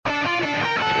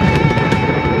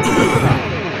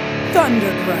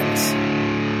Grunts.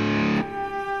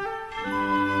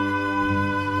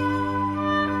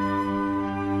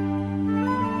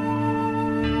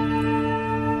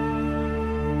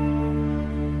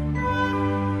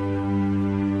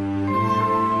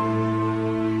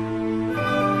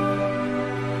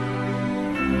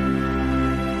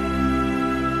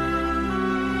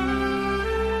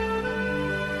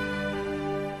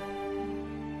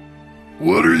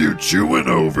 What are you chewing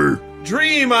over?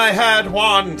 Dream I had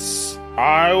once.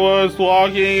 I was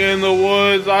walking in the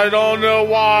woods, I don't know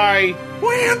why.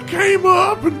 Wind came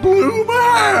up and blew my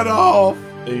hat off.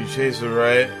 You chased it,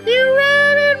 right? You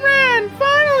ran and ran,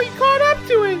 finally caught up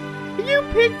to it, and you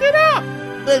picked it up.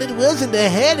 But it wasn't a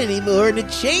hat anymore, and it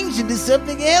changed into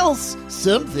something else.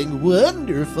 Something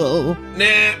wonderful.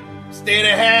 Nah, stayed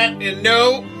a hat, and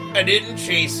no, I didn't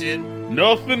chase it.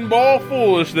 Nothing more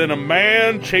foolish than a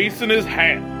man chasing his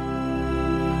hat.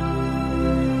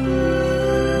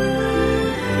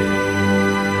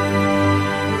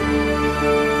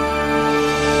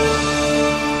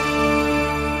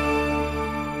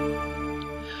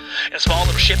 In a small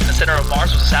little ship in the center of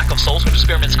Mars was a sack of souls with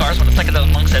experiment scars. When the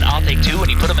psychedelic monk said, I'll take two, and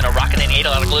he put them in a rocket and he ate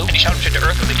a lot of glue. And he shot them straight to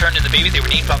Earth when they turned into babies. They were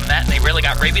named from that, and they rarely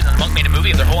got rabies. And the monk made a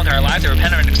movie of their whole entire lives. They were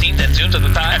panoramic scenes and zooms of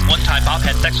the time. At one time, Bob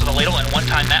had sex with a ladle, and one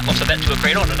time Matt lost a vet to a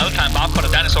cradle, and another time Bob caught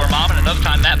a dinosaur mom, and another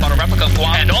time Matt bought a replica of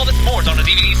Guam. And all this more is on a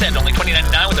DVD set, only $20.99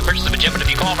 with the purchase of a gem. But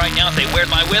if you call right now and say, where's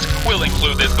my whisk, we'll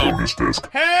include this bonus disc.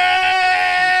 Hey!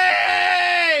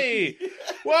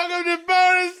 Welcome to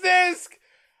Bonus Disc!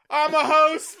 I'm a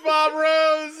host, Bob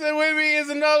Rose, and with me is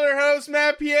another host,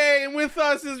 Matt P.A., and with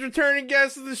us is returning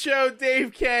guest of the show,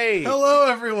 Dave K. Hello,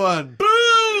 everyone.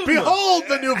 Boom! Behold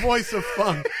the new voice of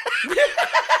funk.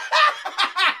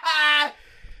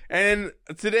 And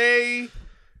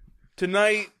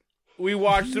tonight, we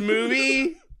watched a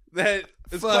movie that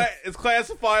is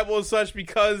classifiable as such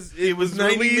because it was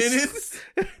 90 released minutes?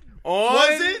 on...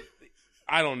 Was it?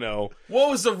 I don't know. What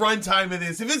was the runtime of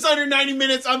this? If it's under 90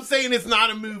 minutes, I'm saying it's not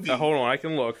a movie. Hold on, I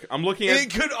can look. I'm looking at...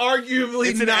 It could arguably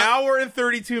It's an hour and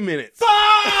 32 minutes.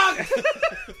 Fuck!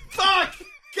 Fuck!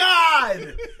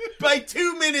 God! By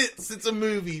 2 minutes, it's a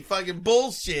movie. Fucking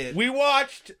bullshit. We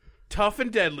watched Tough and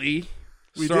Deadly,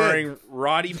 We starring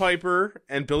Roddy Piper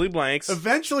and Billy Blanks.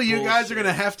 Eventually, you guys Bullshit. are going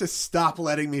to have to stop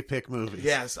letting me pick movies.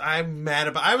 Yes, I'm mad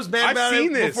about I was mad I've about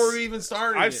seen it this. before we even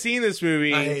started. I've seen this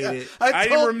movie. I hate it. I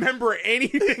didn't remember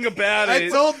anything about I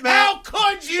it. told Matt. How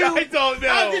could you? I don't know.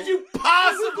 How could you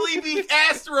possibly be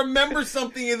asked to remember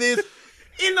something of this?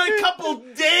 In a couple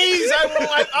days,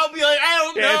 I'll be like, I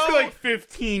don't know. It's been like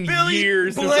 15 Billy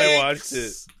years since I watched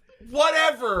it.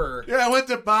 Whatever. Yeah, I went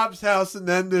to Bob's house, and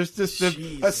then there's just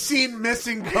a scene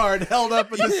missing card held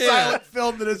up in the silent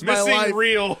film that is my Missing life.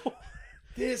 reel.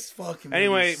 This fucking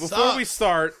Anyway, movie before we sucks.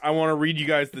 start, I want to read you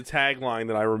guys the tagline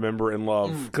that I remember and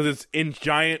love because it's in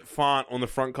giant font on the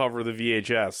front cover of the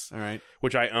VHS, All right.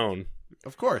 which I own.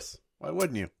 Of course. Why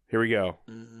wouldn't you? Here we go.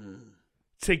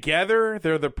 Together,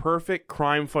 they're the perfect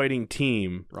crime-fighting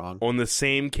team. Wrong. On the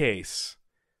same case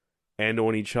and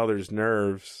on each other's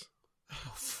nerves.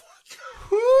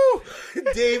 Whew.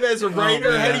 Dave, as a writer,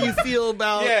 man. how do you feel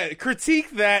about? Yeah, critique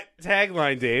that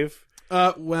tagline, Dave.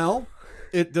 Well,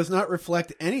 it does not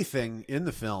reflect anything in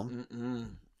the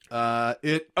film.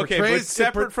 It Okay, portrays, but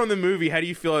separate from the movie, how do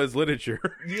you feel as literature?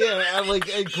 Yeah,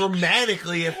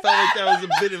 grammatically, it felt like that was a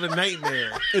bit of a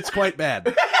nightmare. it's quite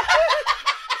bad.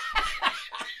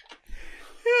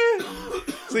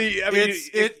 See, I mean,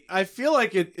 I feel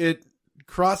like it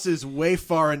crosses way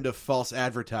far into false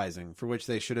advertising, for which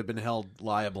they should have been held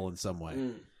liable in some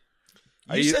way.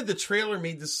 You said the trailer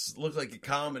made this look like a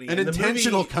comedy. An and the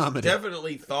intentional movie comedy.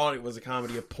 Definitely thought it was a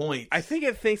comedy of point. I think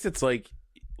it thinks it's like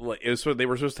it was, they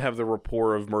were supposed to have the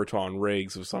rapport of Murtaugh and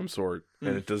Riggs of some sort,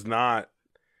 and it does not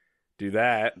do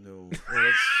that. No.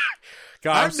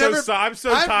 God, I'm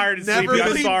so tired and sleepy. I'm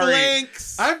Billy sorry.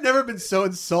 Blanks. I've never been so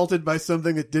insulted by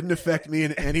something that didn't affect me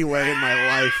in any way in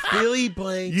my life. Billy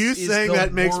Blanks. You is saying the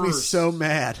that makes me worst. so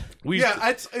mad. We've-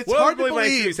 It's What hard to Billy Blanks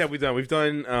believe. movies have we done? We've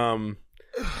done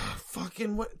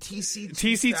Fucking what? TC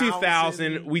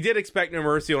 2000. We did Expect No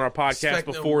Mercy on our podcast Expect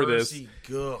No before Mercy.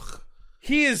 this. Ugh.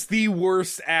 He is the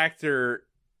worst actor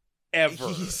ever.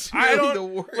 He's I really don't the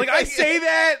worst. like. I say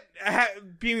that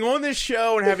being on this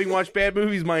show and having watched bad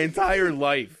movies my entire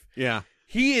life. Yeah.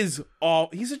 He is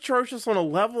he's atrocious on a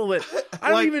level that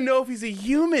I don't even know if he's a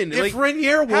human. If Like,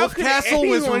 Rainier how could Wolfcastle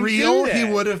was anyone do real,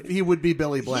 that? he would be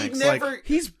Billy Blanks.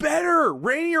 He's better.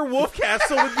 Rainier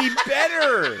Wolfcastle would be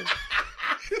better.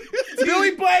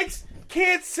 Billy Blanks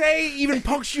can't say even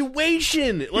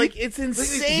punctuation. Like, it's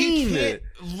insane. He can't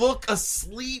look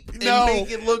asleep and No. make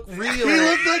it look real. He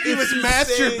looked like he was It's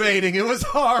insane. masturbating. It was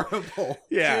horrible.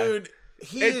 Yeah. Dude,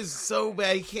 he is so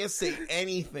bad. He can't say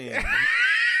anything.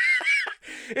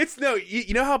 It's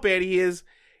you know how bad he is?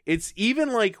 It's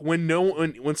even like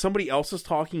when somebody else is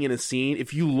talking in a scene,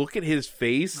 if you look at his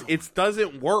face, it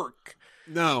doesn't work.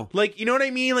 No. Like, you know what I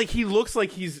mean? Like, he looks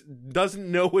like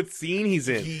doesn't know what scene he's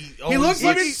in. He looks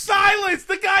like Even silence!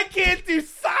 The guy can't do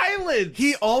silence!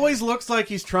 He always looks like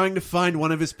he's trying to find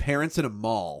one of his parents in a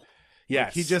mall.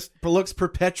 Yes. He just looks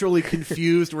perpetually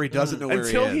confused where he doesn't know where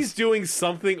Until he is. he's doing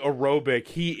something arobic,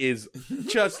 he is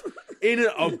just in an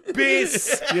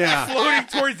abyss, Yeah. floating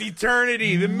towards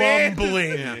eternity. The man,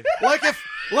 Mumbling. Like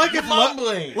if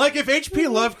Mumbling. like if H.P.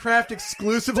 Lovecraft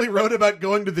exclusively wrote about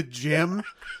going to the gym,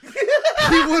 he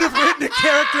would have written a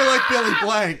character like Billy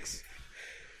Blanks.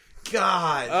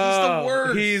 God, he's the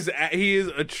worst. He is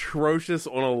atrocious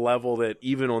on a level that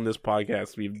even on this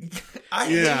podcast I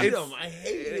Yeah. hate him. I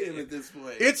hate him at this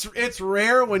point. It's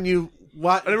rare when you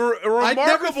watch a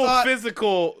remarkable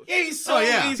physical. Yeah, he's so. Oh,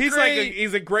 yeah. He's Like great.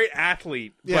 he's a great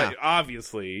athlete, Yeah. but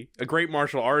obviously a great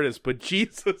martial artist. But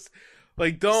Jesus,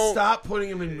 like don't. Stop putting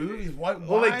him in movies. Why?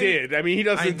 Well, they did. I mean, he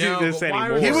doesn't I know, do this but why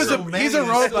anymore. were He was so a- many? he's a There's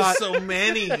robot. So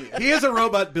many. He is a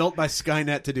robot built by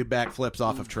Skynet to do backflips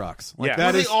off of trucks. Like Yeah.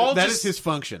 that Were is they all that just- is his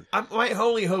function. My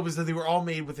only hope is that they were all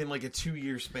made within like a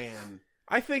 2-year span.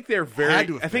 I think they're Had very.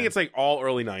 to have I think been. it's like all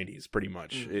early '90s, pretty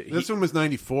much. This one was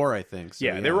 94, I think. So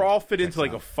yeah, they were all fit checks into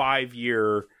like out. a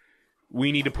 5-year.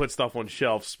 We need to put stuff on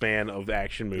shelf span of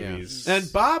action Yeah. movies.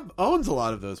 And Bob owns a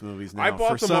lot of those movies now. I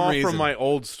bought for them some all reason. from my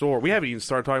old store. We haven't even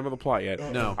started talking about the plot yet.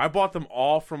 No. I bought them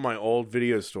all from my old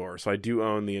video store, so I do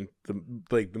own the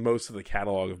most of the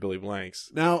catalog of Billy Blanks.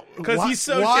 Now, 'Cause why, he's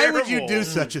so why would you terrible. do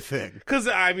such a thing? Because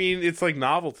I mean, it's like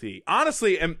novelty.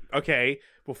 Honestly, okay.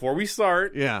 Before we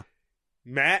start, Yeah.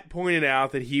 Matt pointed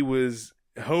out that he was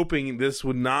hoping this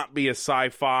would not be a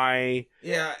sci-fi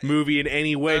Yeah. movie in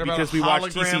any way Not about because we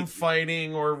watched hologram TC.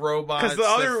 fighting or robots. Because the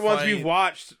other that ones fight. we've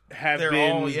watched have They're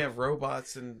been. all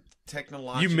robots and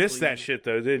technologically. You missed that shit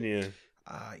though, didn't you?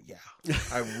 Yeah.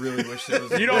 I really wish there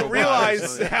was. You don't robots.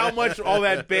 realize how much all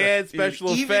that bad special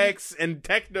Even- effects and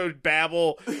techno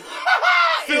babble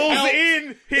fills helps.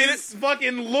 in his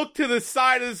fucking look to the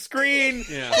side of the screen.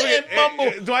 Yeah. Look at-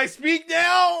 Mumble. do I speak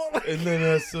now? And then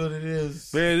that's what it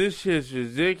is. Man, this shit's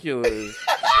ridiculous.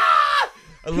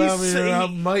 Allow me. saying- I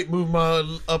might move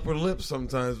my upper lip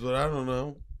sometimes, but I don't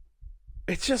know.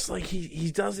 It's just like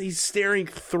he's staring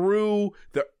through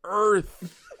the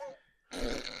earth.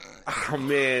 Oh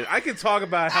man, I could talk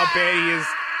about how bad he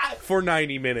is for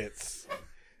 90 minutes.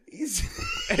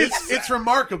 It's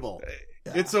remarkable.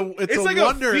 It's a like a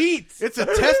wonder. feat. It's a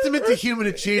testament to human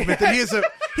achievement that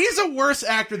he's a worse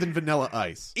actor than Vanilla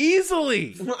Ice.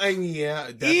 Easily. I mean, yeah,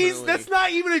 definitely. That's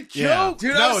not even a joke. Yeah.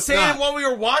 Dude, No, I was it's saying not. while we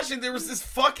were watching, there was this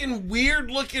fucking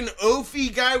weird looking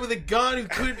oafy guy with a gun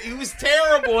he was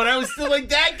terrible, and I was still like,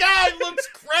 that guy looks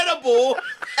credible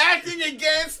acting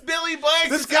against Billy Blanks.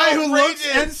 This It's guy who looks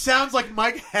outrageous. and sounds like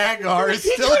Mike Hagar is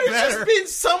He still could have better. just been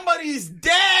somebody's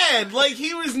dad. Like,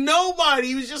 he was nobody.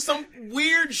 He was just some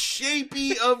weird, shapey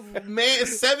of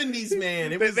 70s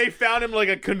man. It was They found him like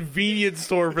a convenience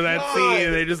store for that God. scene,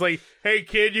 and they just like, hey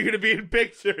kid, you're gonna be in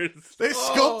pictures. They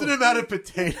sculpted him out of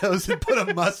potatoes and put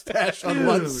a mustache on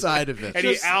one Dude. side of it. And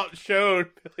he outshowed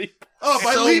Billy. Oh,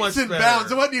 by So leaps much and better.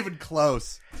 bounds. It wasn't even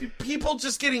close. Dude, people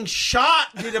just getting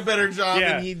shot did a better job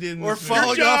Yeah. than he did. in Or this falling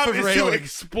movie. Your off job of is to railings.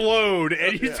 explode,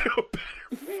 and you do a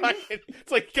better fucking.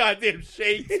 It's like goddamn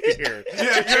Shakespeare.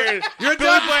 You're Billy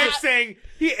done. Blanks saying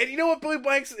and you know what? Billy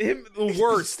Blanks, the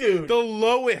worst, Dude. the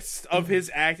lowest of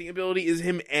his acting ability is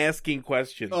him asking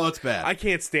questions. Oh, it's bad. I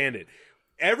can't stand it.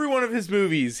 Every one of his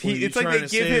movies, Were you it's like trying they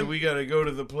to give say him. we got to go to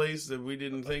the place that we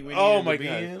didn't think we Oh needed my to be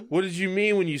god! in. What did you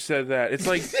mean when you said that? It's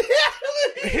like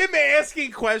him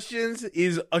asking questions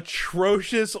is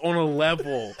atrocious on a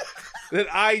level that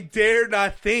I dare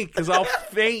not think because I'll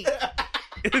faint.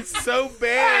 It's so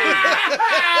bad.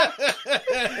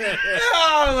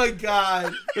 Oh my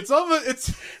god! It's almost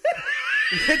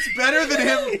it's better than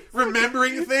him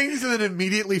remembering things and then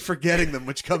immediately forgetting them,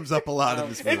 which comes up a lot in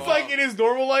this movie. It's like in his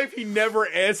normal life, he never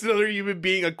asks another human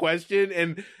being a question,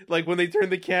 and like when they turn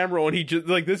the camera on, he just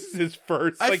like this is his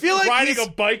first. I feel like riding he's-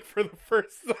 a bike for the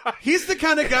first time. He's the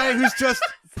kind of guy who's just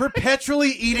perpetually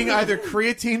eating either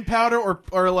creatine powder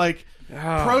or like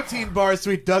protein bars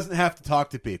so he doesn't have to talk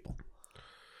to people.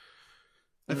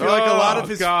 I feel like a lot of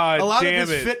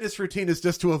his fitness routine is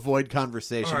just to avoid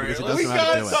conversation All right, because he let's doesn't know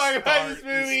how to do it. talk about Start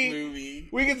this movie.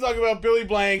 We can talk about Billy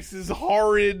Blanks'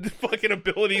 horrid fucking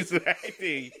abilities at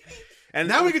acting. And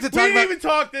Now we get to talk We didn't about- even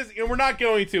talk this, and we're not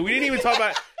going to. We didn't even talk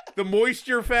about the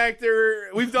moisture factor.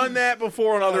 We've done that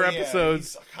before on other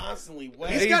episodes. He's constantly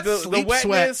wet. He's got the sleep wetness-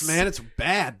 sweats, man. It's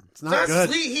bad. It's not good.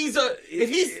 If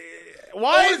he's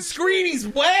Why? on screen, he's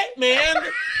wet, man.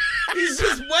 He's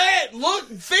just wet.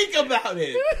 Think about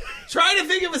it. Try to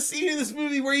think of a scene in this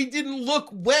movie where he didn't look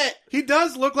wet He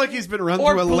does look like he's been run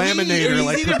or through a bleed, or laminator he's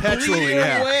like either perpetually. bleeding or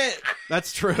Yeah, wet.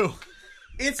 that's true.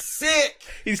 It's sick.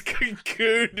 He's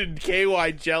cocooned in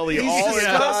KY jelly He's all the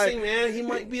disgusting, time. man. He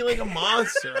might be like a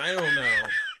monster. I don't know.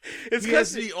 It's He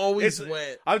has because to be always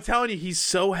wet. I'm telling you, he's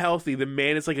so healthy. The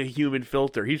man is like a human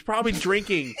filter. He's probably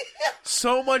drinking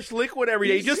so much liquid every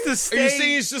day just to Are stay. you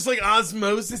saying it's just like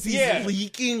osmosis? He's Yeah.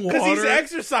 leaking Because water. he's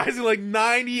exercising like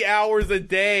 90 hours a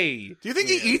day. Do you think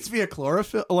he eats via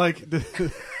chlorophyll? Like, does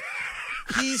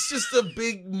He's just a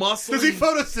big muscle. he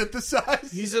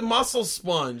photosynthesize? He's a muscle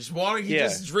sponge. Water. He Yeah.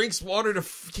 just drinks water to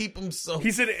keep himself.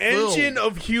 He's an filled. engine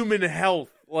of human health.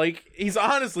 Like, he's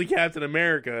honestly Captain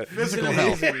America. Physical He's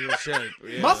health. in real shape.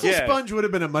 Yeah. Muscle Yeah. Sponge would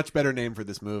have been a much better name for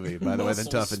this movie, by the way, than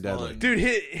Muscle Tough and Deadly. Sponge. Dude,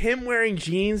 him wearing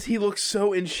jeans, he looks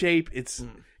so in shape.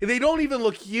 They don't even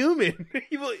look human.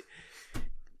 He look-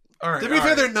 All right. To be all fair,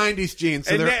 right. they're 90s jeans,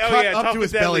 so And they're then- cut Tough up to and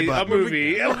his belly Deadly, a button.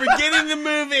 movie. We're beginning the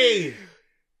movie.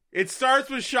 It starts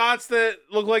with shots that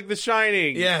look like The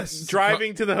Shining. Yes.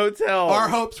 Driving to the hotel. Our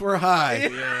hopes were high.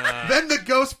 Yeah. Then the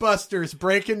Ghostbusters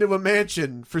break into a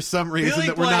mansion for some reason Billy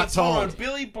that we're not Blanks, hold on. told.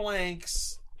 Billy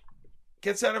Blanks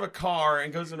gets out of a car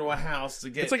and goes into a house to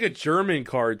get. It's like a German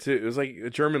car, too. It was like a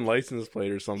German license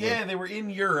plate or something. yeah, they were in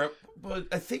Europe, but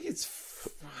I think it's.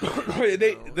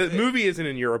 The movie isn't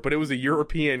in Europe, but it was a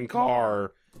European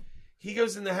car. He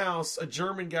goes in the house. A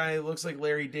German guy who looks like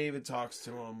Larry David talks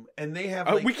to him, and they have.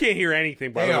 Like, We can't hear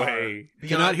anything, by they the are way.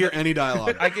 Cannot hear any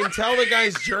dialogue. I can tell the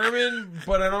guy's German,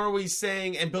 but I don't know what he's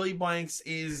saying. And Billy Blanks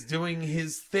is doing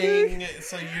his thing,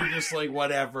 so you're just like,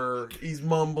 whatever. He's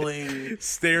mumbling.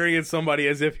 Staring at somebody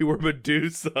as if he were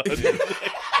Medusa.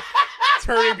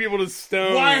 Turning people to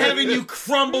stone. Why haven't you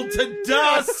crumbled to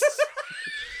dust?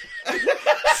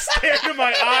 Stare into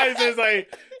my eyes as I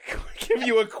give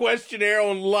you a questionnaire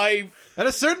on life. At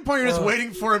a certain point, you're just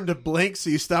waiting for him to blink so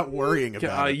you stop worrying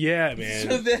about it. Yeah, man.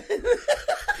 So then,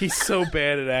 He's so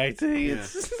bad at acting.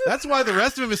 It's- That's why the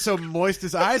rest of him is so moist.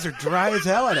 His eyes are dry as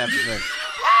hell at everything.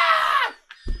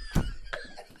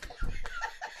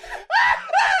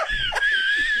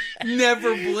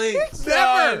 never blinks.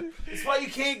 Never. That's why you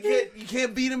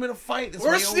can't beat him in a fight. That's Or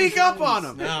why he sneak always up on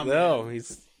loses. him. No, No,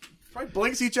 he's Probably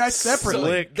blinks each eye separately.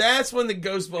 Slick. that's when the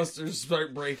Ghostbusters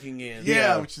start breaking in.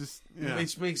 Yeah, which is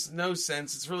Which makes no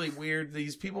sense. It's really weird.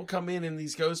 These people come in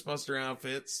these Ghostbuster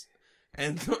outfits,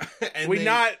 and we they-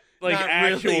 not like not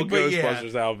actual really, but yeah,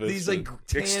 Ghostbusters outfits. These like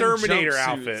tan exterminator jumpsuits.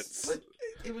 outfits. But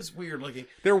it was weird looking.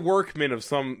 They're workmen of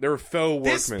some. They're faux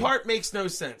This workmen. part makes no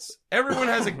sense. Everyone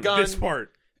has a gun, This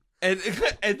part. and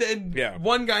then Yeah.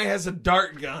 one guy has a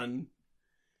dart gun.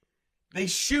 They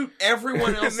shoot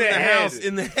everyone else In in the the head. house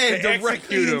in the head They directly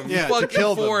execute in him. the Yeah, to fucking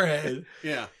kill them. forehead.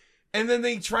 Yeah. And then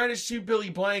they try to shoot Billy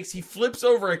Blanks. He flips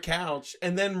over a couch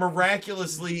and then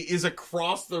miraculously is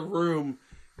across the room,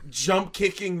 jump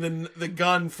kicking the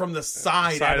gun from the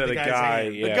side out of the guy's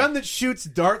hand. Yeah. The gun that shoots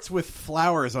darts with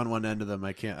flowers on one end of them.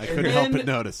 I couldn't then help but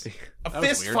notice. A That was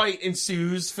fist weird. fight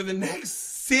ensues for the next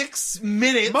 6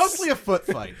 minutes. Mostly a foot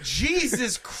fight.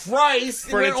 Jesus Christ!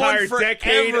 for an it went on entire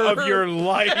decade forever. of your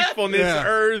life on this Yeah.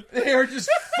 earth. They are just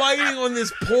fighting on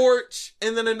this porch,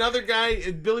 and then another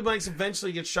guy, Billy Blanks,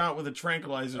 eventually gets shot with a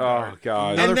tranquilizer dart. Oh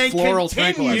god. Another And then floral continues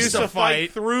tranquilizer. Used to to fight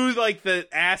fight. through like the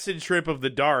acid trip of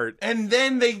the dart. And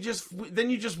then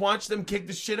you just watch them kick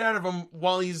the shit out of him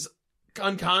while he's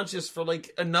unconscious for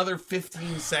like another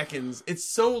 15 seconds. It's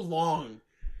so long.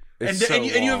 It's And, so and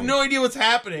you have long. no idea what's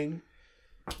happening.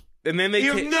 And then they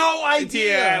You ta- have no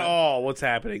idea. at all what's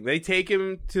happening. They take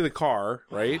him to the car,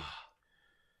 right?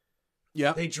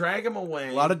 Yeah. They drag him away.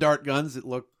 A lot of dart guns that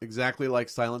look exactly like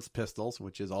silenced pistols,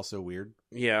 which is also weird.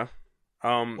 Yeah.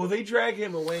 Well, they drag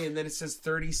him away, and then it says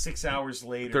 36 hours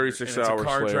later. 36 and it's hours a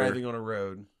car later. driving on a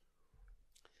road.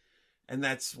 And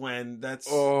that's when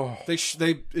Oh.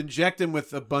 They inject him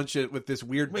with with this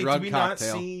weird Wait, drug did we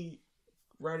cocktail. not see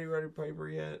Roddy Piper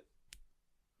yet?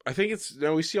 I think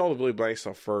we see all the Billy Blanks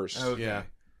stuff first. Okay. Yeah.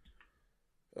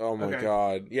 Oh my Okay.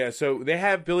 god. Yeah, so they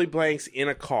have Billy Blanks in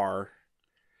a car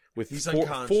with He's four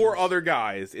unconscious. other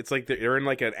guys. It's like they're in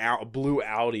like a blue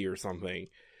Audi or something.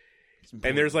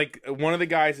 And there's like one of the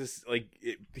guys is like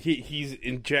he's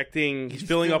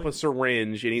filling up a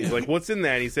syringe and he's like, "What's in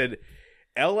that?" And he said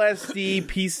LSD,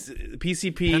 PCP,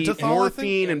 Pentothal, I think?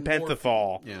 morphine, and And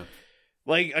pentothal. Yeah.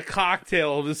 Like a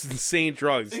cocktail of this insane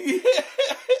drugs.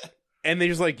 And they're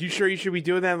just like, you sure you should be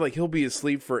doing that? Like, he'll be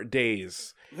asleep for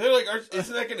days. They're like,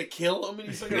 isn't that going to kill him? And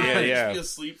he's like, Yeah. He'll be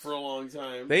asleep for a long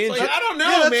time. They It's like, enjoy- I don't know,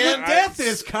 Yeah, that's man. what death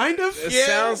is, kind of. It Yeah.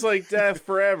 sounds like death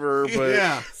forever, but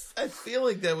Yeah. I feel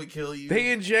like that would kill you.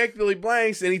 they inject Billy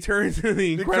Blanks and he turns into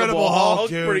the Incredible Incredible Hulk, Hulk,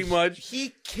 dude. pretty much.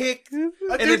 He kicked A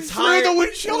an dude entire through the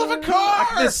windshield of a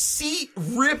car. The seat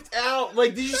ripped out.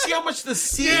 Like, did you see how much the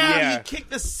seat? Yeah. He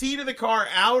kicked the seat of the car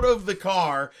out of the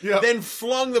car, Yep. then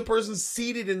flung the person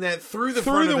seated in that through the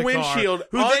Through front the of the windshield, car,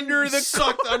 who under then the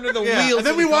sucked under the Yeah. wheels. And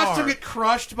then of we the watched car. him get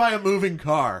crushed by a moving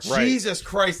car. Right. Jesus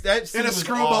Christ, that scene In a was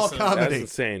screwball awesome. comedy. That's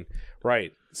insane.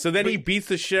 Right. So then he beats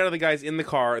the shit out of the guys in the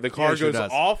car. The car Yeah, sure goes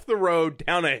does. off the road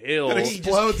down a hill. Then He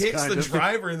explodes, just kicks kind the of.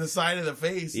 driver in the side of the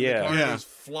face. And Yeah. the car Yeah. goes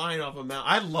flying off a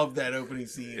mountain. I love that opening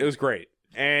scene. It was great.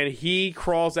 And he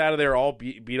crawls out of there all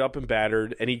beat up and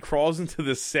battered, and he crawls into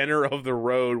the center of the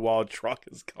road while a truck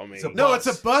is coming. It's a No, bus.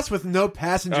 it's a bus with no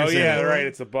passengers Oh, in yeah, it. right.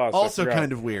 It's a bus. Also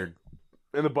kind of weird.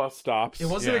 And the bus stops. It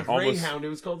wasn't Yeah. a Greyhound. It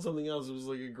was called something else. It was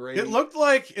like a Grey. It looked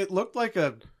like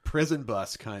a prison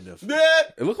bus, kind of.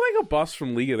 It looked like a bus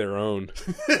from League of Their Own.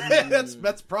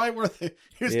 that's probably where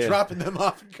he was Yeah. dropping them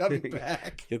off and coming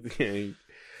back. Right.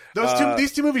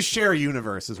 These two movies share a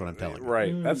universe, is what I'm telling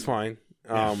you. That's fine.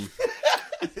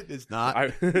 It is not.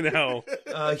 I no.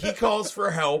 He calls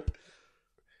for help,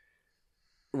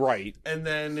 Right. and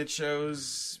then it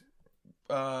shows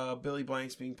Billy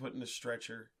Blanks being put in a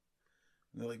stretcher.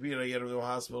 And they're like, we gotta get him to the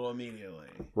hospital immediately.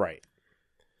 Right.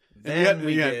 And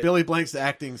we yet get- Billy Blank's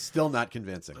acting still not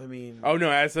convincing. I mean, Oh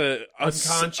no, as a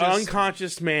Unconscious.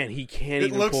 unconscious man, he can't It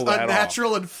even looks pull that off.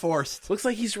 unnatural and forced. Looks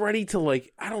like he's ready to,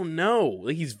 like, I don't know,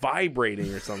 like he's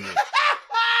vibrating or something.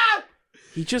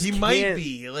 He just he can't. might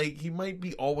be like he might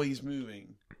be always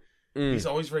moving. Mm. He's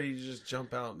always ready to just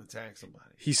jump out and attack somebody.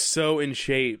 He's so in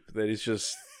shape that it's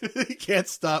just He can't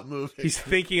stop moving. he's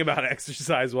thinking about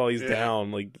exercise while he's Yeah.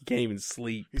 down. Like he can't even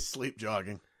sleep. He's sleep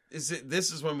jogging.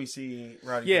 This is when we see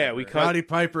Roddy. Yeah, Piper. we cut Roddy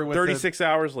Piper with 36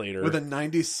 hours later. with a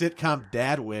 90s sitcom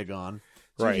dad wig on.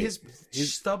 Dude, right.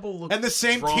 His stubble looked And the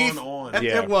same drawn teeth. on. And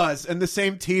Yeah. It was. And the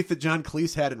same teeth that John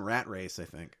Cleese had in Rat Race, I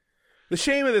think. The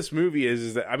shame of this movie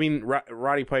is that, I mean,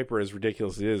 Roddy Piper, as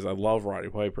ridiculous as it is, I love Roddy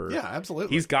Piper. Yeah,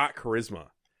 absolutely. He's got charisma.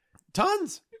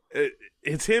 tons.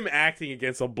 It's him acting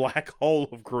against a black hole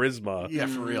of charisma. Yeah,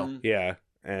 for real. Mm-hmm. Yeah,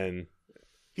 and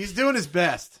He's doing his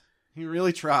best. He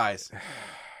really tries.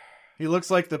 He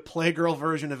looks like the Playgirl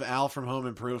version of Al from Home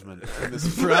Improvement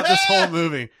throughout this whole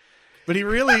movie. But he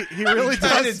really Kinda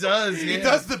does. does. He Yeah.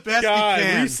 does the best God, he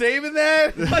were can. you saving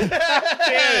that? Damn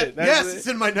it. Yes, That's it's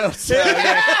in my notes.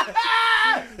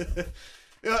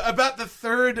 About the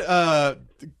third,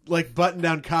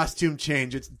 button-down costume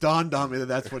change, it's dawned on me that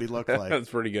that's what he looked like. That's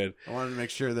pretty good. I wanted to make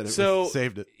sure that it So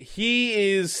saved it.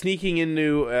 he is sneaking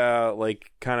into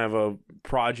kind of a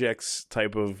projects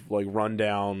type of like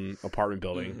rundown apartment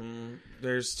building. Mhm.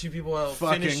 There's two people out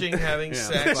Fucking. finishing having Yeah,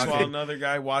 sex fucking. while another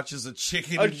guy watches a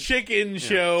chicken. A chicken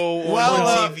show.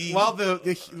 While TV. while the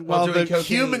doing cocaine.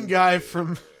 human guy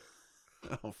from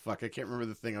I can't remember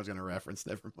the thing I was going to reference.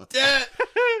 Never mind.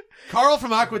 Carl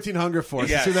from Aqua Teen Hunger Force.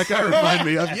 Yes. That's who that guy reminded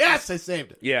me of. Yes, I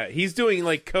saved it. Yeah, he's doing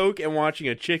like coke and watching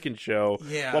a chicken show.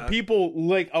 Yeah. While people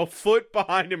like a foot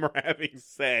behind him are having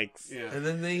sex. Yeah. And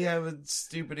then they have a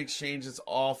stupid exchange that's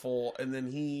awful. And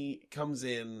then he comes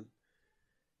in.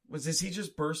 Does he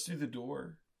just burst through the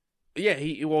door? Yeah,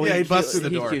 he busts through the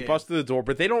door. He busts through the door,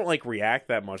 but they don't like react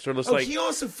that much. They're just Oh, like he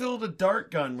also filled a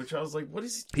dart gun, which I was like, what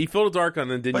is he? he filled a dart gun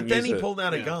and didn't But then use he it. pulled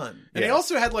out a Yeah. gun. And he Yeah.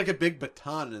 also had like a big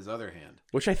baton in his other hand.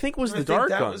 Which I think was I the think dart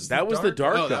that gun. was That the was the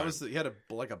dart dart Oh, gun. that was he had a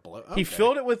blow. He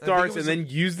filled it with I think darts it was and then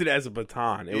used it as a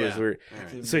baton. It was Yeah. weird. All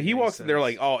right. Didn't So he make walks. sense. They're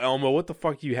like, "Oh, Elmo, what the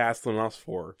fuck are you hassling us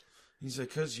for?" He's like,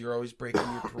 because you're always breaking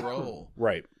your parole.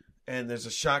 Right. And there's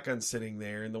a shotgun sitting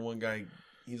there, and the one guy,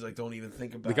 he's like, don't even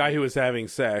think about it. The guy who was having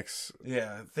sex.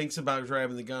 Yeah, thinks about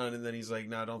grabbing the gun, and then he's like,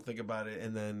 no, don't think about it.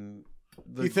 And then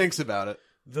He thinks about it.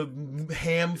 the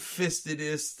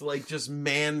ham-fistedest, like, just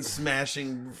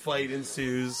man-smashing fight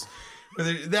ensues.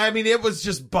 I mean, it was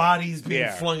just bodies being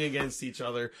Yeah. flung against each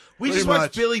other. We Pretty just watched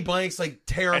much. Billy Blanks, like,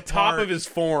 tear At apart. top of his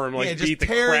form, like Yeah, just beat the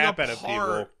tearing crap out of apart,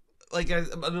 people. Like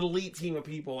an elite team of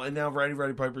people, and now Roddy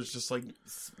Piper's just like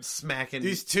smacking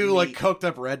These two meat. like coked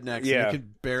up rednecks. Yeah. And he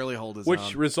could barely hold his Which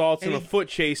own. results in And a he- foot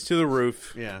chase to the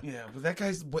roof. Yeah. Yeah, but that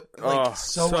guy's Oh,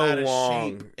 so so out of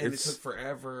long. shape, and It's- it took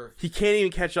forever. He can't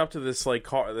even catch up to this like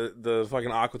car, the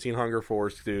fucking Aqua Teen Hunger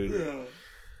Force dude.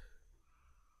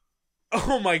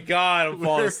 Oh my god, I'm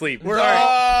falling asleep. We're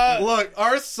look,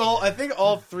 our soul. I think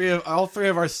all three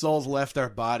of our souls left our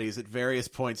bodies at various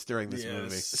points during this Yes.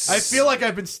 movie. I feel like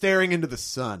I've been staring into the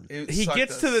sun. It He sucked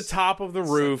gets us- to the top of the sucked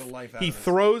roof. the life out He of us.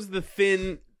 throws the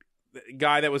thin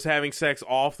guy that was having sex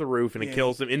off the roof, and it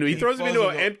kills him. He throws him into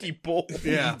an empty pool.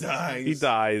 Yeah. He He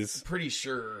dies. Pretty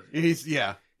sure.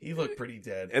 He looked pretty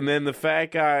dead. And then the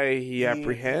fat guy he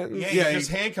apprehends. Yeah, he just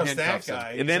handcuffs that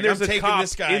guy. And then there's a cop.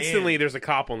 Instantly, there's a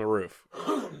cop on the roof.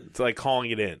 It's like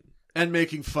calling it in. And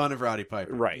making fun of Roddy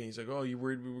Piper. Right. And he's like, "Oh, you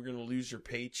worried we were going to lose your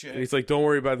paycheck?" And he's like, "Don't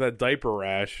worry about that diaper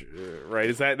rash." Right?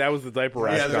 Is that was the diaper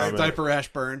rash? Yeah, comment. the diaper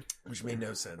rash burn, which made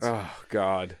no sense. Oh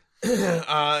God.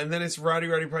 And then it's Roddy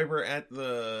Piper at the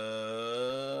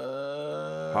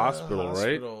hospital,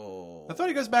 right? I thought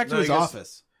he goes back to his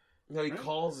office. No, he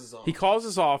calls his office. He calls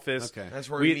his office. Okay. That's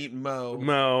where we meet Mo.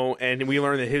 Mo, and we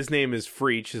learn that his name is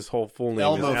Freach. His whole full name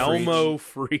is Elmo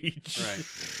Freach. Right.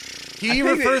 He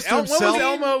refers to himself. When was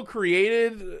Elmo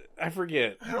created? I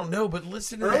forget. I don't know, but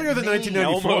listen to earlier than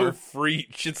 1994. Elmo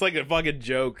Freach. It's like a fucking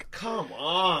joke. Come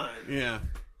on. Yeah.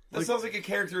 That sounds like a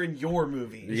character in your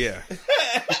movie. Yeah.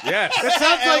 Yes. It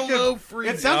sounds like Elmo Freach.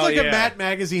 It sounds like a Mad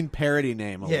Magazine parody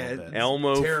name a little bit.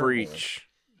 Elmo terrible. Freach.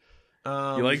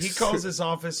 He calls his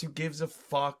office. Who gives a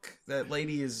fuck? That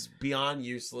lady is beyond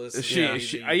useless.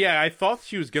 I thought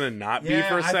she was gonna not be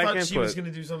for a second. I thought she was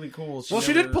gonna do something cool.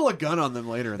 She did pull a gun on them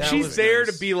later. She's there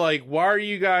to be like, "Why are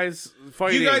you guys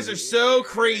fighting? You guys are so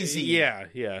crazy." Yeah.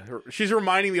 She's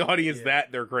reminding the audience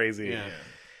that they're crazy. Yeah.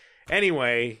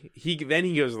 Anyway, he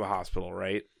goes to the hospital,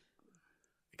 right?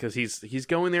 Because he's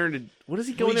going there to what is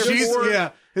he going there for? Yeah,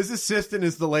 his assistant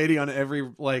is the lady on every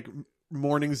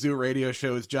morning zoo radio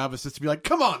show. His job is just to be like,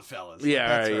 "Come on, fellas."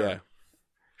 Yeah.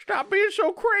 Stop being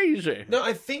so crazy. No,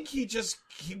 I think he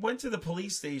went to the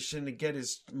police station to get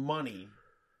his money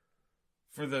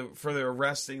for the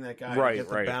arresting that guy, right, to get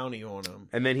the bounty on him.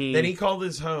 And then he called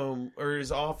his home or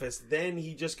his office. Then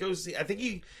he just goes. I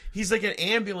think he's like an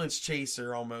ambulance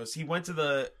chaser almost. He went to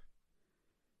the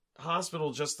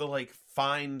hospital just to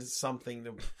find something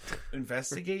to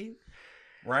investigate.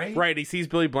 Right. He sees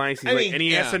Billy Blanks. And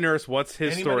he asks the nurse, "What's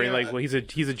his story?" He's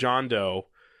a John Doe,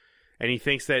 and he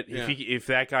thinks that if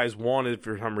that guy's wanted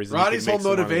for some reason, Roddy's whole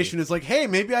motivation is like, "Hey,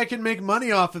 maybe I can make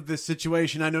money off of this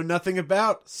situation I know nothing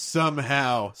about."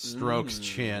 Somehow, strokes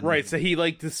chin. Right. So he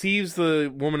deceives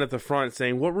the woman at the front,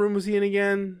 saying, "What room was he in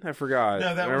again? I forgot."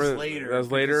 No, that was later. That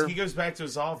was later. He goes back to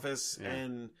his office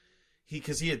and he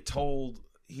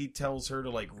tells her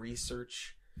to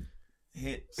research.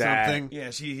 Something.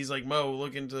 Yeah, he's like, "Mo,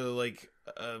 look into an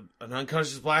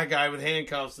unconscious black guy with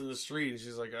handcuffs in the street." And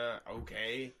she's like,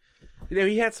 "Okay."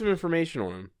 He had some information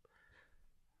on him.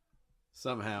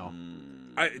 Somehow.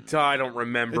 I don't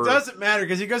remember. It doesn't matter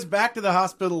because he goes back to the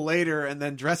hospital later and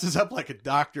then dresses up like a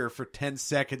doctor for 10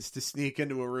 seconds to sneak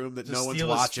into a room that no one's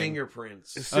watching. His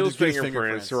fingerprints. Steal his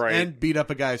fingerprints, right. And beat up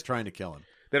a guy who's trying to kill him.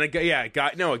 Then a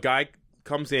guy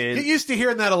comes in. Get used to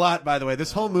hearing that a lot, by the way.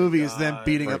 This whole movie is them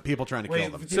beating up people trying to kill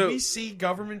them. Did we see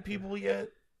government people yet?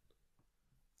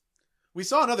 We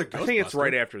saw another Ghostbuster. I think it's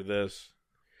right after this.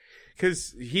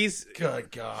 Because Good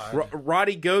God.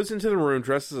 Roddy goes into the room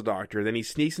dressed as a doctor, then he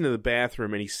sneaks into the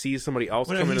bathroom and he sees somebody else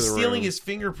come into the room. He's stealing his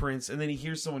fingerprints and then he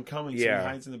hears someone coming, so he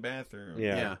hides in the bathroom.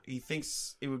 Yeah. He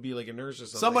thinks it would be like a nurse or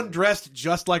something. Someone dressed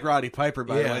just like Roddy Piper,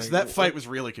 by the way, so that fight was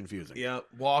really confusing. Yeah,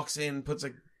 walks in,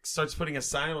 starts putting a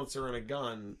silencer on a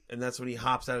gun, and that's when he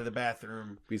hops out of the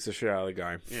bathroom. Beats the shit out of the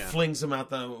guy. Yeah. Flings him out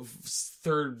the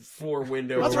third floor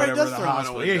window That's or right, whatever does the throw him out a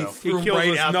hospital. window. Yeah, He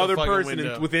kills another person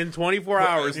window. within 24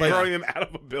 hours, throwing them out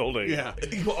of a building. Yeah.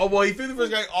 Well, he threw the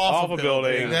first guy off a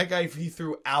building. Yeah. That guy he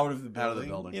threw out of the building. Out of the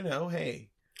building. You know, hey.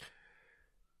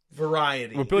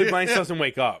 Variety. Well, Billy Blanks doesn't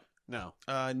wake up. No.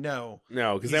 No,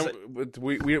 because then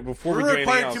we before we We're do anything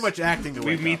requiring else, too much acting to we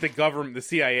wake meet up. the government, the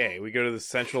CIA. We go to the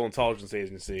Central Intelligence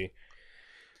Agency.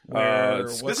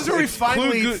 This is where we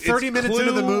finally, 30 minutes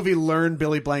into the movie, learn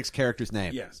Billy Blank's character's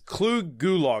name. Yes. Clu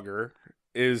Gulager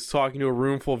is talking to a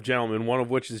room full of gentlemen, one of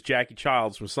which is Jackie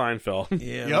Childs from Seinfeld.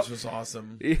 Yeah, which was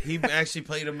awesome. He actually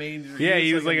played a main...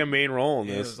 He was like a main role in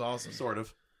this. It was awesome. Sort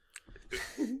of.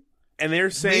 And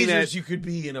they're saying Majors that you could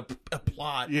be in a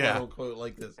plot, quote unquote,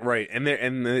 like this. Right, and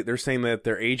they're saying that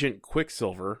their agent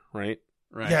Quicksilver, right?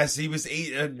 Right. Yes, he was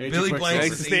Billy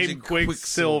Blanks. His name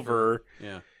Quicksilver.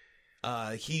 Yeah.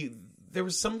 There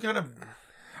was some kind of...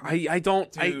 I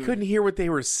couldn't hear what they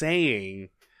were saying.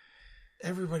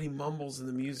 Everybody mumbles and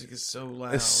the music is so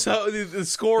loud. So the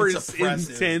score is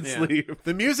oppressive. intensely. Yeah.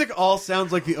 The music all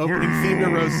sounds like the opening theme to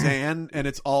Roseanne, and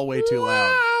it's all way too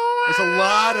loud. There's a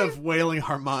lot of wailing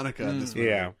harmonica in this movie.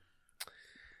 Yeah.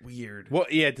 Weird. Well,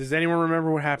 yeah. Does anyone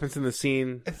remember what happens in the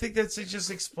scene? I think that's to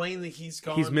just explain that he's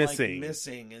gone. He's missing,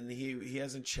 and he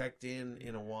hasn't checked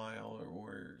in a while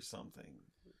or something.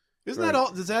 Isn't that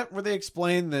all? Does that where they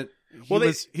explain that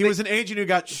He was an agent who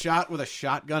got shot with a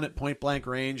shotgun at point blank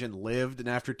range and lived. And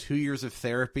after 2 years of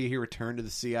therapy, he returned to the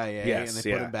CIA and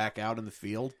they put him back out in the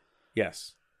field.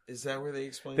 Yes. Is that where they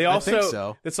explain? I think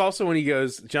so. It's also when he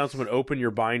goes, gentlemen, open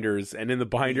your binders, and in the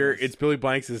binder, it's Billy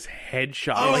Blanks'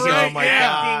 headshot. Oh, like my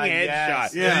God, headshot.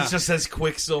 Yes. Yeah. And it just says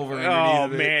Quicksilver. Oh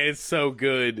underneath man, it's so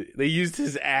good. They used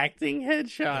his acting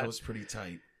headshot. That was pretty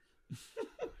tight.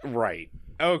 Right.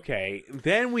 Okay.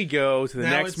 Then we go to the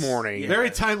Now next it's- morning. yeah. Very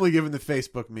timely given the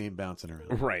Facebook meme bouncing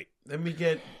around. Right. Then we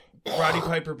get Roddy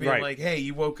Piper being Right. like, "Hey,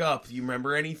 you woke up. Do you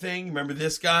remember anything? Remember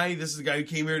this guy? This is the guy who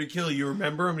came here to kill you. You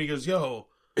remember him?" And he goes, "Yo,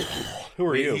 Who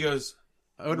are you? He goes,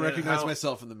 I wouldn't Man, recognize how-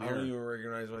 myself in the "I don't mirror.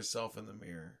 even recognize myself in the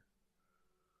mirror."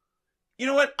 You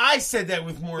know what? I said that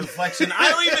with more reflection. I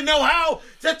don't even know how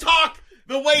to talk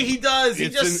the way he does. He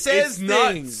just says it's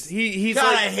nuts. things. He's God,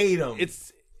 like, I hate him.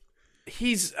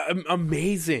 He's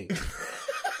amazing.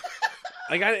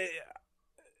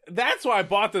 That's why I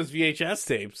bought those VHS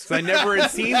tapes, because I never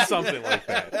had seen something like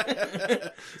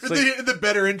that. In the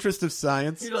better interest of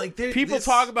science. You're like, People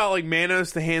talk about like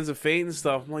Manos, the Hands of Fate and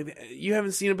stuff. I'm like, you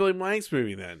haven't seen a Billy Blanks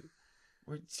movie then?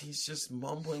 where he's just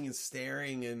mumbling and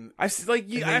staring, and I've seen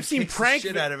kicks the prank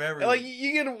shit out of everyone. Like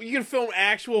you can film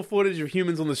actual footage of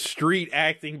humans on the street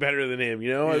acting better than him.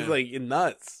 You know, Yeah. it's like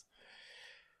nuts.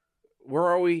 Where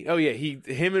are we? Oh yeah,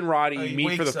 him and Roddy he meet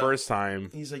for the wakes up. first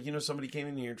time. he's like, somebody came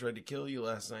in here and tried to kill you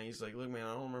last night. He's like, look, man,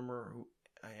 I don't remember who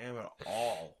I am at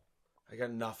all. I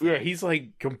got nothing. Yeah, he's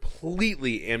like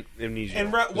completely amnesia.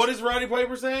 And what does Roddy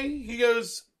Piper say? He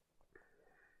goes,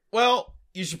 well,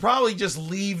 you should probably just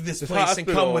leave this place and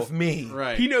come hospital. with me.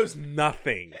 Right. He knows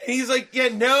nothing. And he's like, yeah,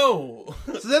 no.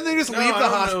 So then they just No, leave I the don't know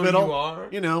who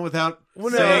hospital, you are. without Well,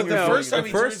 no, saying the or first doing time The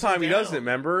anything. first time he down. doesn't,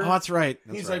 remember? Oh, that's right.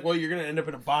 That's He's right. like, well, you're going to end up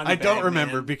in a body I don't bag,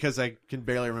 remember man. because I can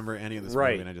barely remember any of this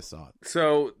Right. movie and I just saw it.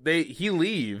 So he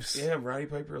leaves. Yeah, Roddy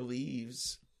Piper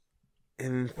leaves.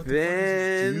 And What the fuck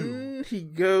does he then he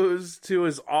goes to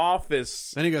his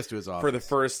office Then he goes to his office. for the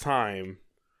first time.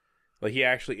 Like he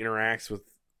actually interacts with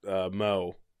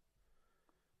Mo.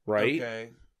 Right? Okay.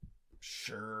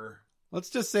 Sure.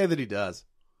 Let's just say that he does.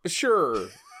 Sure.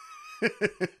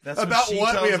 That's About she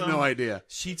what? We tells have no him. idea.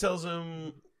 She tells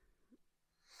him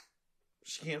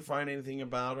she can't find anything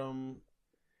about him.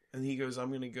 And he goes, I'm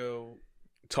going to go.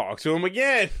 Talk to him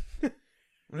again.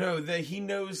 No, that he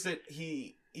knows that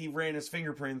he ran his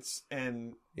fingerprints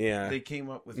and Yeah. they came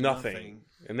up with Nothing. nothing.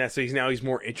 And that's so he's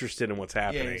more interested in what's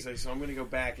happening. Yeah, he's like, so I'm going to go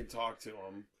back and talk to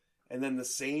him. And then the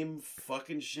same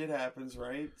fucking shit happens,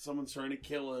 right? Someone's trying to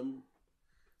kill him.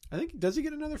 I think, does he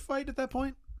get another fight at that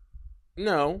point?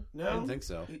 No. No, I didn't think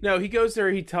so. No, he goes there.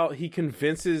 He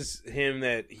convinces him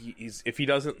that he's if he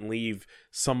doesn't leave,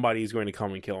 somebody's going to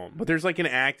come and kill him. But there's like an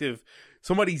active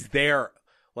somebody's there,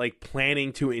 like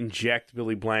planning to inject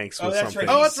Billy Blanks with something. right.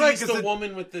 Oh, He that's right, sees 'cause the the-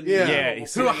 woman with the Yeah.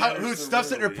 Yeah, Who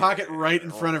stuffs it in her pocket right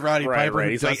in front of Roddy Right, Piper. right.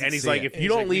 who He's like, doesn't and he's see like, it. if you He's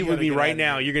don't like, leave we with gotta me get right out of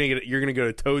now, here. you're gonna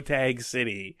go to Toe Tag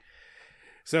City.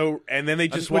 So, and then they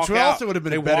just Which walk would out. also would have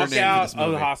been they a better walk name for out this of the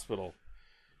movie. hospital.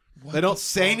 They don't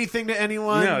say anything to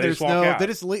anyone. No, they There's just walk no. out. They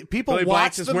just leave. People Billy watch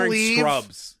Blanks is them wearing leave.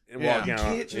 scrubs and Yeah. walking You out.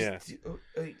 can't just.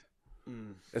 Yeah,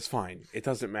 it's fine. It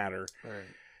doesn't matter. All right.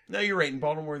 No, you're right. In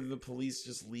Baltimore, the police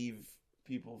just leave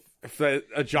people If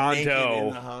a John naked in Doe,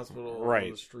 the hospital Right.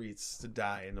 on the streets to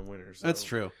die in the winter. So That's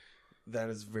true. That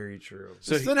is very true.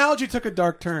 so This analogy took a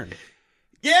dark turn.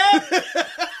 Yeah.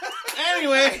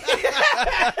 Anyway,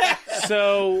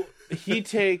 so he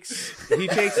takes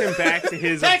him back to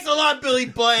his. thanks a lot, Billy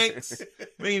Blanks.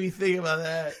 Made me think about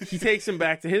that. He takes him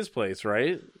back to his place,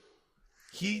 right?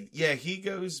 He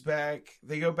goes back.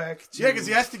 They go back to Yeah, because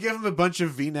he has to give him a bunch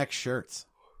of V-neck shirts.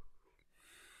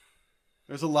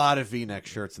 There's a lot of V-neck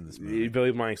shirts in this movie.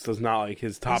 Billy Blanks does not like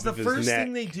his top Is the of his first neck.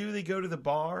 thing they do? They go to the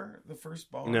bar. The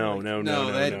first bar. No, Like,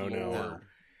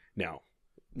 no.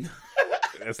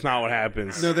 That's not what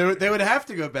happens. No, they would have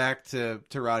to go back to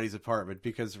Roddy's apartment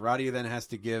because Roddy then has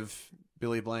to give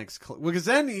Billy Blanks. Because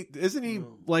then isn't he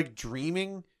like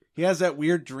dreaming? He has that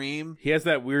weird dream, He has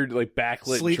that weird like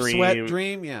backlit sleep dream. sweat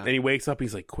dream. Yeah, And he wakes up.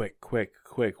 He's like, "Quick!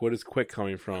 What is quick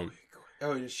coming from?"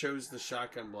 Oh, it shows the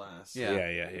shotgun blast. Yeah.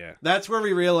 Yeah. That's where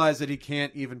we realize that he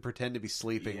can't even pretend to be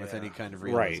sleeping with Yeah. any kind of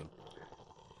Right. realism.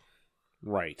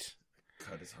 Right.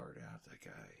 Cut his heart out. That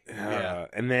guy. Yeah.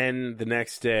 And then the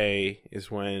next day is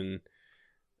when.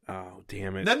 Oh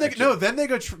damn it! Then they Actually- then they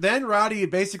go. Then Roddy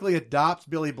basically adopts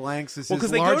Billy Blanks as his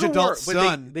because they large go to adult work, but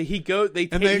son, they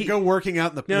and they go working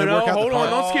out in the. No, they no, work out hold the on, park.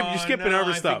 don't skip. You're skipping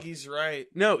over I stuff. think he's right.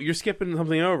 No, you're skipping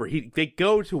something over. They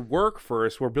go to work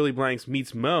first, where Billy Blanks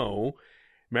meets Mo.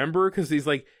 Remember, because he's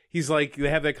like they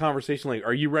have that conversation like,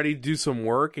 "Are you ready to do some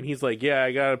work?" And he's like, "Yeah,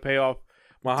 I gotta pay off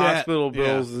My Debt. hospital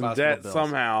bills Yeah, is in hospital debt bills.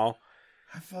 somehow.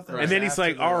 I thought that And was then he's after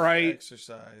like, the all right.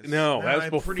 exercise. No, that was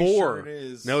I'm before. pretty sure it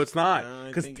is. No, it's not. No, I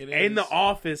Because think it in the is.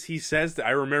 office, he says that.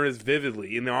 I remember this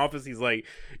vividly. In the office, he's like,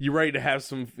 "You ready to have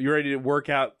some? You ready to work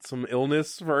out some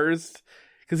illness first?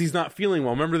 Because he's not feeling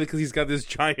well. Remember that? Because he's got this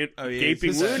giant Oh, yeah, gaping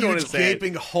he's just wound a on huge his head.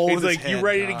 gaping hole He's in his like, "You head.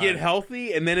 ready to God. get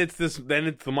healthy?" And then it's this. Then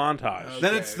it's the montage.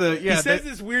 Then it's the he says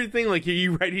this weird thing like, "Are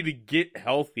you ready to get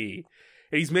healthy?"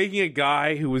 And he's making a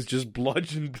guy who was just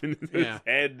bludgeoned in his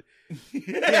head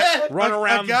run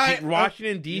around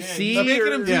Washington D.C. he's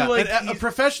making him do like a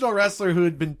professional wrestler who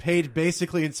had been paid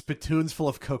basically in spittoons full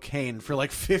of cocaine for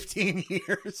like 15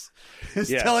 years is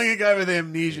telling a guy with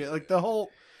amnesia like the whole.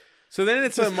 So then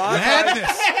it's a montage.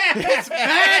 Madness. It's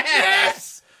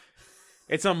madness.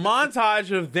 It's a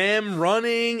montage of them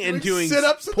running and doing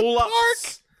sit-ups in the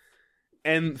pull-ups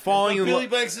and falling in Billy love.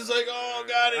 Blanks is like, oh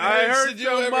god, it I hurts heard to do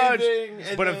so much. everything.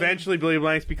 And But then eventually Billy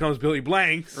Blanks becomes Billy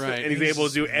Blanks, Right. and he's able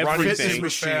to do running everything. super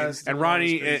fast, And doing all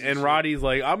Ronnie this crazy and shit. Roddy's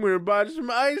like, I'm gonna buy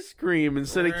some ice cream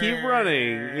instead of keep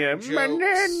running. Yeah.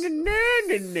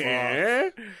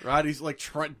 Roddy's like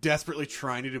desperately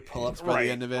trying to do pull-ups by Right,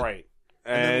 the end of it. right.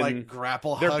 And then like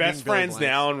grapple. they're hugging best Billy friends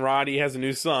Blanks. now, and Roddy has a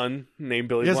new son named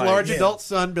Billy His Blanks. large adult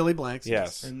son, Billy Blanks.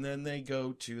 Yes. And then they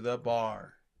go to the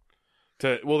bar.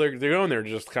 They're going there to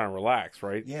just kind of relax,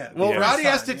 right? Yeah. Well, Yeah. Roddy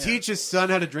has to Yeah. teach his son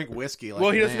how to drink whiskey. Like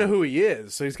Well, he a doesn't man. know who he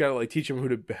is, so he's got to like teach him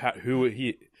how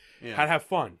to have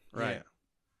fun. Right.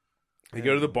 They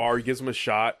go to the bar, he gives him a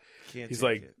shot. Can't He's take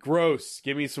like, it. "Gross!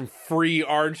 Give me some free